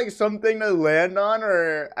he have like something to land on,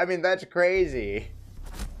 or I mean, that's crazy.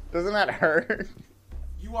 Doesn't that hurt?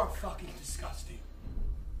 You are fucking disgusting.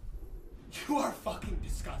 You are fucking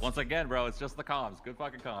disgusting. Once again, bro, it's just the comms. Good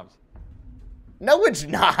fucking comms. No, it's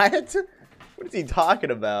not. What is he talking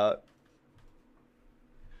about?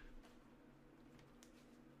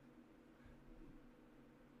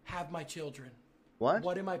 Have my children. What?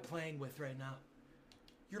 What am I playing with right now?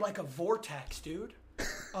 You're like a vortex, dude.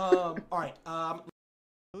 All right.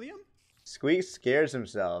 William? Squeex scares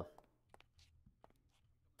himself.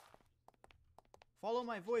 Follow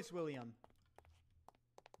my voice, William.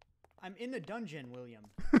 I'm in the dungeon, William.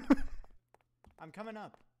 I'm coming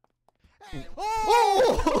up.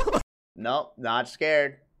 Oh! Nope, not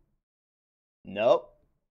scared. Nope.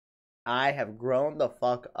 I have grown the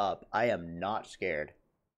fuck up. I am not scared.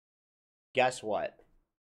 Guess what?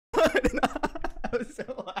 That was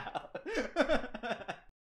so loud.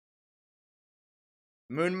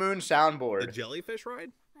 Moon soundboard. The jellyfish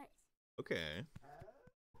ride? Okay.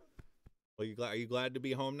 Well, are you glad to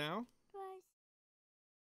be home now?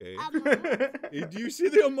 Okay. Do you see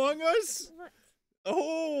the Among Us?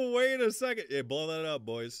 Oh, wait a second. Yeah, blow that up,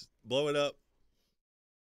 boys. Blow it up.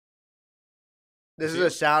 This is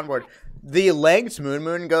a soundboard. The lengths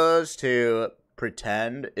Moon goes to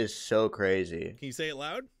pretend is so crazy. Can you say it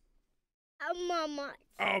loud? Mama.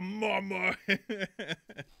 Oh, mama.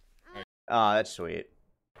 Oh, that's sweet.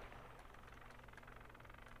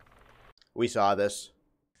 We saw this.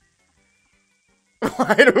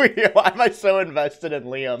 Why am I so invested in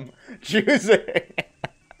Liam choosing?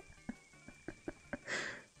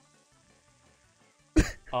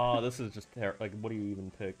 Oh, this is just like, what do you even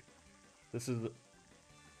pick? This is.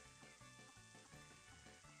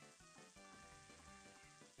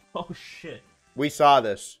 Oh shit. We saw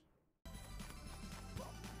this.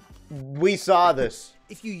 We saw this.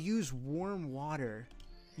 If you use warm water,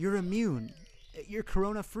 you're immune. You're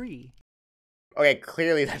corona-free. Okay,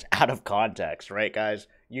 clearly that's out of context, right, guys?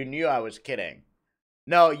 You knew I was kidding.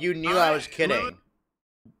 No, you knew I was kidding.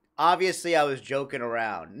 Obviously, I was joking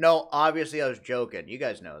around. No, obviously, I was joking. You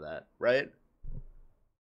guys know that, right?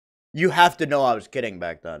 You have to know I was kidding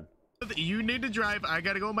back then. You need to drive. I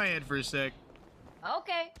gotta go in my head for a sec.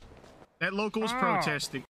 Okay. That local's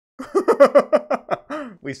protesting.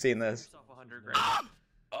 We've seen this.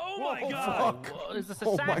 Oh my god! Fuck. Is this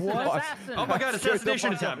Oh my assassin? God. Assassin? Oh my god,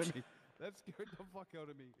 assassination attempt! That scared the fuck out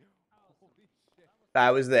of me. Holy shit.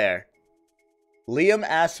 I was there. Liam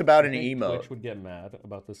asked about an I think emote. Twitch would get mad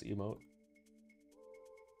about this emote.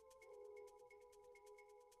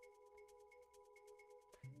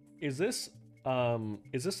 Is this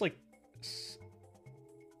like,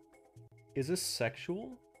 is this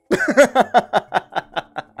sexual?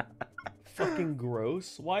 Fucking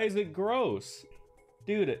gross. Why is it gross?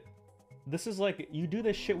 Dude, this is like, you do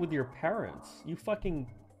this shit with your parents. You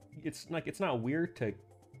fucking, it's like, it's not weird to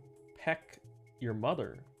peck your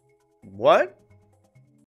mother. What?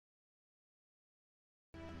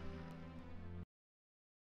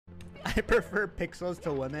 I prefer pixels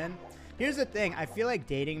to women. Here's the thing. I feel like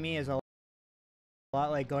dating me is a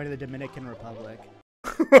lot like going to the Dominican Republic.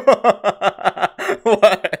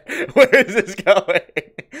 What? Where is this going?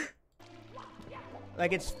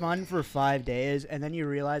 Like, it's fun for 5 days, and then you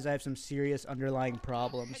realize I have some serious underlying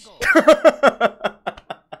problems.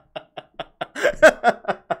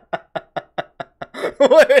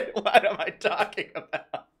 What am I talking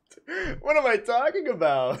about? What am I talking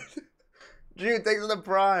about? Dude, thanks for the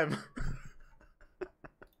prime.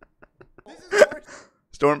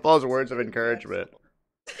 Stormfall's words of encouragement.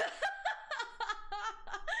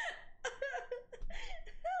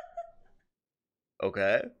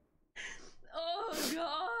 Okay. Oh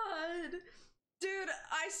god. Dude,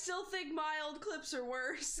 I still think my old clips are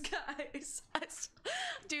worse, guys.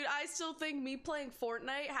 Dude, I still think me playing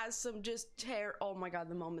Fortnite has some just oh my god,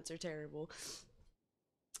 the moments are terrible.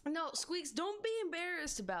 No, Squeex, don't be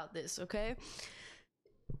embarrassed about this, okay?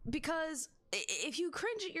 Because if you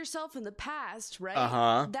cringe at yourself in the past,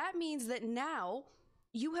 right? That means that now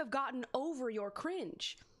you have gotten over your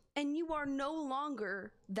cringe and you are no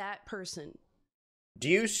longer that person. Do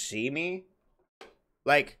you see me?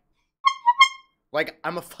 Like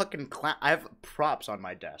I'm a fucking clown. I have props on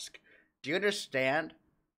my desk. Do you understand?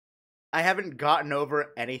 I haven't gotten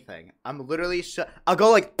over anything. I'm literally I'll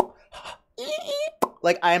go like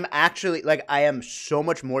I am actually, I am so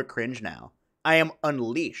much more cringe now. I am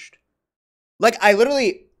unleashed. Like, I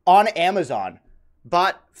literally, on Amazon,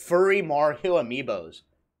 bought furry Mario amiibos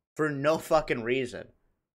for no fucking reason.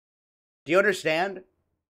 Do you understand?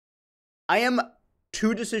 I am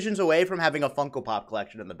 2 decisions away from having a Funko Pop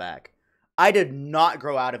collection in the back. I did not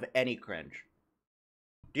grow out of any cringe.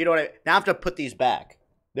 Do you know what I mean? Now I have to put these back.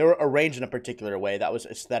 They were arranged in a particular way that was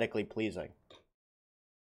aesthetically pleasing. Do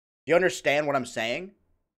you understand what I'm saying?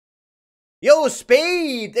 Yo,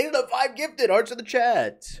 Spade! Thank you for the 5 gifted. Hearts in the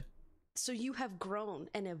chat. So you have grown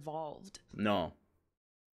and evolved. No.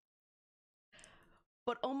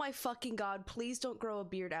 But oh my fucking god, please don't grow a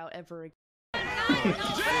beard out ever again.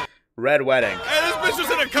 Red wedding. Hey, this bitch was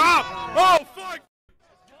in a cop! Oh, fuck!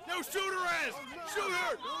 No, shoot her ass! Shoot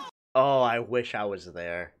her! Oh, I wish I was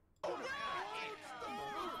there.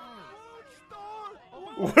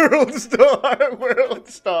 World Star! World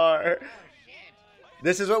Star!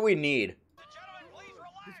 This is what we need.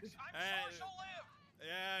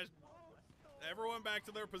 Yeah, everyone back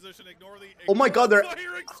to their position. Ignore the. Oh my god, they're.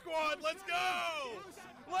 Firing squad! Let's go!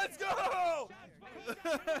 Let's go!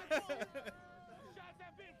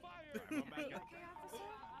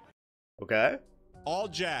 Okay. All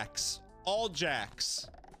jacks. All jacks.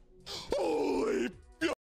 Holy.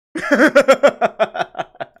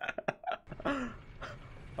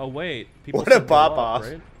 Oh wait, people What a said go bop up, off.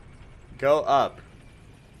 right? Go up.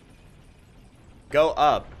 Go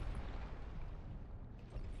up.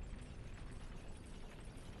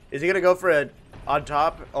 Is he gonna go for a on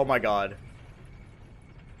top? Oh my god.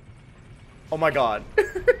 Oh my god.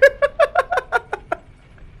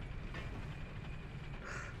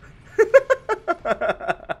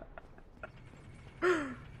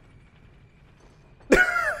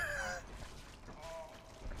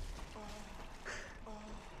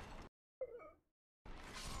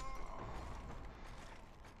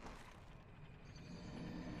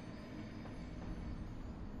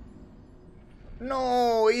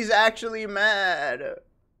 No, he's actually mad.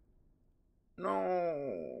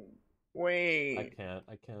 No. Wait. I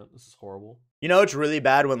can't. This is horrible. You know it's really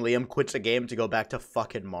bad when Liam quits a game to go back to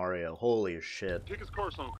fucking Mario. Holy shit. Kick his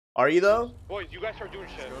course on. Are you though? Boys, you guys start doing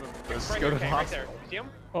shit. Let's Right go here, to the okay, right hospital. there. See him?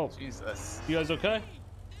 Oh, Jesus. You guys okay?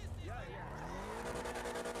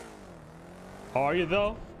 Are you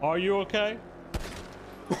though? Are you okay?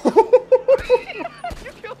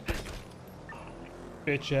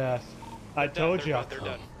 Bitch ass. I told you. They're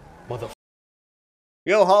done. Mother.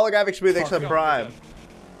 Yo, holographic smooth X Fuck. Prime.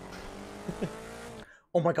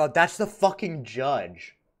 Oh my god, that's the fucking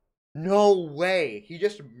judge. No way. He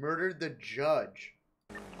just murdered the judge.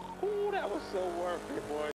 Ooh, that was so worth it,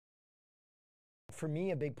 boy. For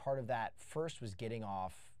me, a big part of that first was getting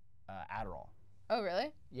off Adderall. Oh,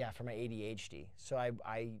 really? Yeah, for my ADHD. So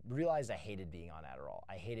I realized I hated being on Adderall.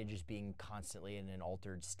 I hated just being constantly in an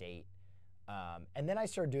altered state. And then I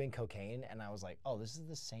started doing cocaine, and I was like, oh, this is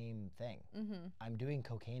the same thing. Mm-hmm. I'm doing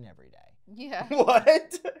cocaine every day. Yeah.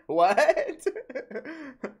 What? What?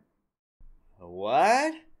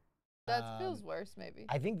 What? That feels worse, maybe.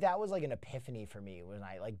 I think that was like an epiphany for me when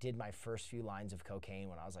I like did my first few lines of cocaine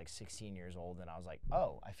when I was like 16 years old, and I was like,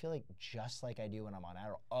 oh, I feel like just like I do when I'm on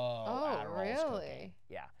Adderall. Oh, Adderall's cocaine.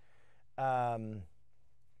 Yeah.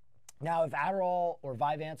 Now, if Adderall or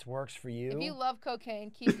Vyvanse works for you, If you love cocaine,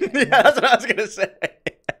 keep doing it. Yeah, that's what I was gonna say.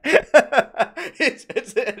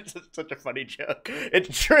 it's such a funny joke.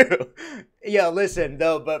 It's true. Yo, listen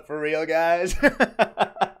though, but for real, guys,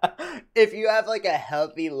 if you have like a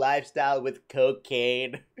healthy lifestyle with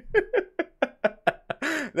cocaine,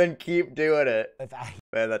 then keep doing it.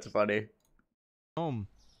 Man, that's funny.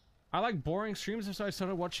 I like boring streams, so I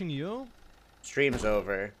started watching you. Stream's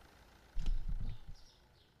over.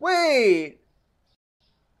 Wait.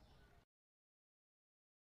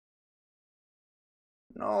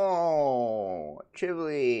 No,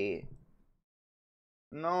 Chibli.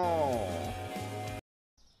 No.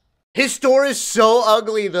 His store is so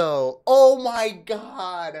ugly though. Oh my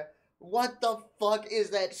god. What the fuck is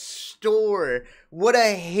that store? What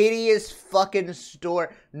a hideous fucking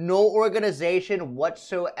store. No organization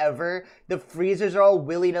whatsoever. The freezers are all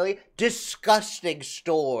willy-nilly. Disgusting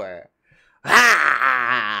store.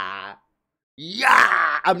 Ah!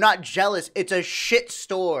 Yeah! I'm not jealous. It's a shit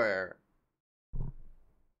store.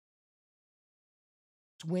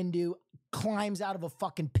 Windu climbs out of a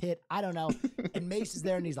fucking pit. I don't know. And Mace is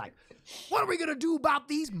there and he's like, what are we gonna do about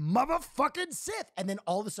these motherfucking Sith? And then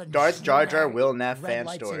all of a sudden, Darth Jar Jar Will Neff red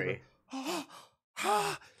fan story.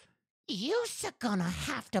 You're gonna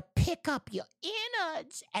have to pick up your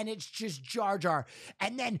innards. And it's just Jar Jar.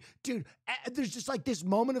 And then, dude, there's just like this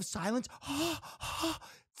moment of silence.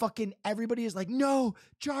 Fucking everybody is like, no,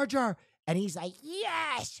 Jar Jar. And he's like,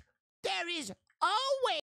 yes, there is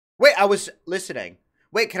always. Wait, I was listening.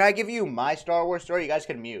 Wait, can I give you my Star Wars story? You guys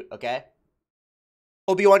can mute, okay?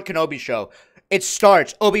 Obi-Wan Kenobi show. It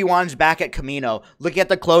starts, Obi-Wan's back at Kamino, looking at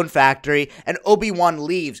the clone factory, and Obi-Wan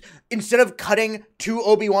leaves. Instead of cutting to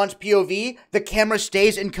Obi-Wan's POV, the camera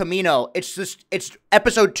stays in Kamino. It's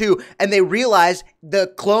episode 2, and they realize the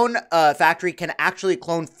clone factory can actually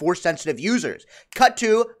clone Force-sensitive users. Cut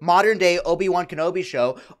to modern-day Obi-Wan Kenobi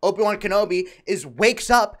show. Obi-Wan Kenobi wakes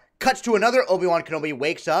up, Cuts to another Obi-Wan Kenobi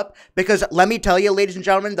wakes up because let me tell you, ladies and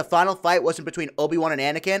gentlemen, the final fight wasn't between Obi-Wan and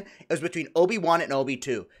Anakin. It was between Obi-Wan and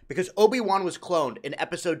Obi-2 because Obi-Wan was cloned in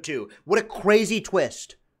episode 2. What a crazy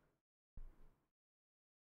twist.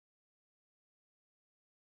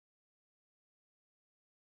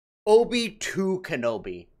 Obi-2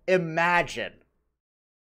 Kenobi. Imagine.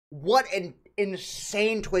 What an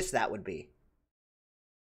insane twist that would be.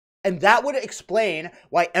 And that would explain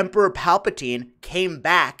why Emperor Palpatine came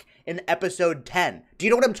back in episode 10. Do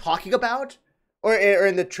you know what I'm talking about? Or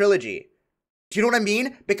in the trilogy. Do you know what I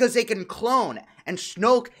mean? Because they can clone. And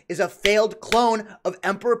Snoke is a failed clone of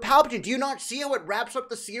Emperor Palpatine. Do you not see how it wraps up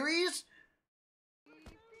the series?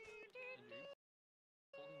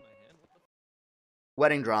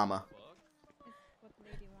 Wedding drama.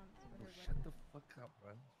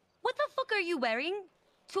 What the fuck are you wearing?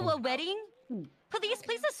 To a wedding? Police,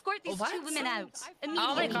 please escort these two women out.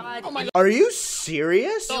 Immediately. Oh my god. Are you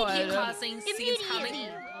serious? Keep causing scenes coming.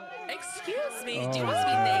 Excuse me, do you must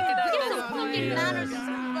be naked. Get some fucking manners and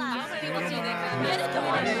some class. Get it to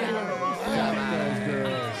one actually allowed to wear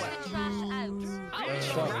this. It's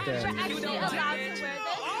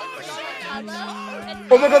not a toddler.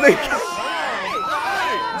 Oh my god, they...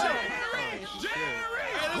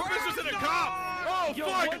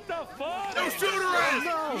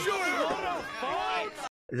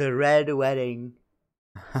 The Red Wedding.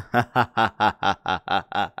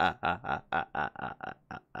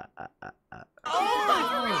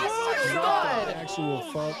 Actual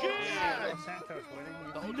fuck. Ladies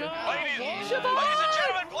and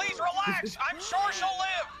gentlemen, please relax. I'm sure she'll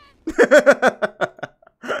live.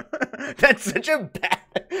 That's such a bad...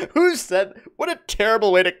 Who said... What a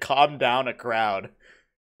terrible way to calm down a crowd.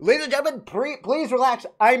 Ladies and gentlemen, please relax.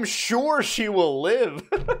 I'm sure she will live.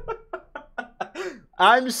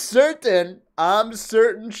 I'm certain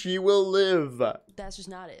she will live. That's just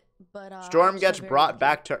not it. But Storm gets brought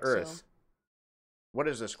back to Earth. So what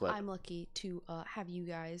is this clip? I'm lucky to have you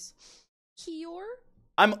guys here.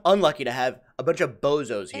 I'm unlucky to have a bunch of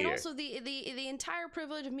bozos here. And also the entire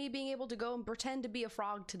privilege of me being able to go and pretend to be a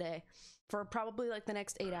frog today for probably like the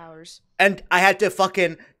next 8 hours. And I had to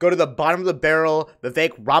fucking go to the bottom of the barrel, the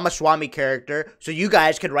fake Ramaswamy character, so you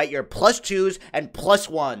guys could write your +2s and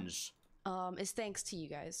 +1s. It's thanks to you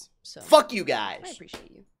guys. So fuck you guys. I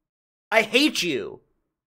appreciate you. I hate you.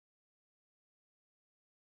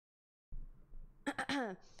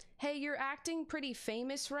 Hey, you're acting pretty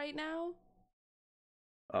famous right now.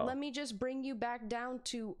 Oh. Let me just bring you back down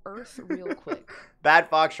to Earth real quick. Bad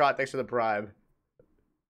Foxtrot thanks for the prime.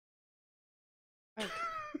 Okay.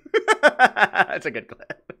 That's a good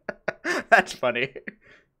clip. That's funny.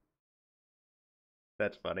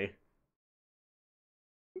 That's funny.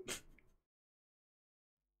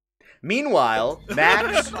 Meanwhile,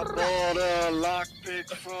 Max. I bought a lockpick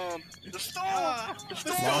from the store. The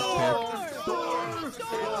store.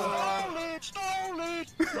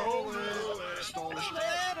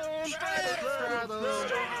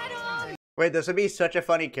 Wait, this would be such a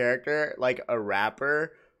funny character, like a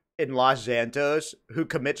rapper in Los Santos who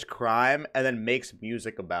commits crime and then makes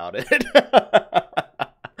music about it.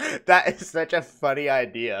 That is such a funny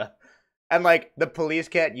idea. And, like, the police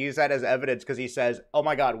can't use that as evidence because he says, oh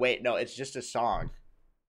my god, wait, no, it's just a song.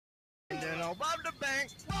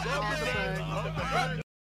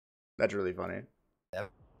 That's really funny.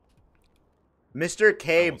 Mr.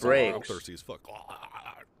 K breaks. I'm thirsty as fuck.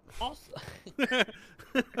 Also,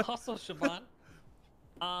 Siobhan,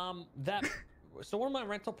 so one of my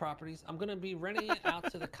rental properties, I'm gonna be renting it out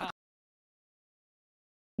to the cops.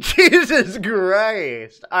 Jesus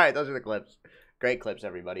Christ! All right, those are the clips. Great clips,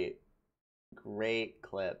 everybody. Great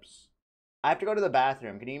clips. I have to go to the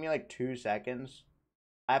bathroom. Can you give me like 2 seconds?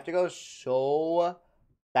 I have to go so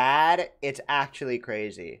bad. It's actually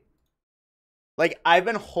crazy. Like, I've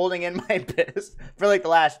been holding in my piss for like the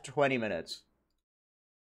last 20 minutes.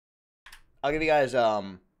 I'll give you guys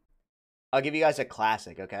a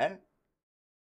classic, okay?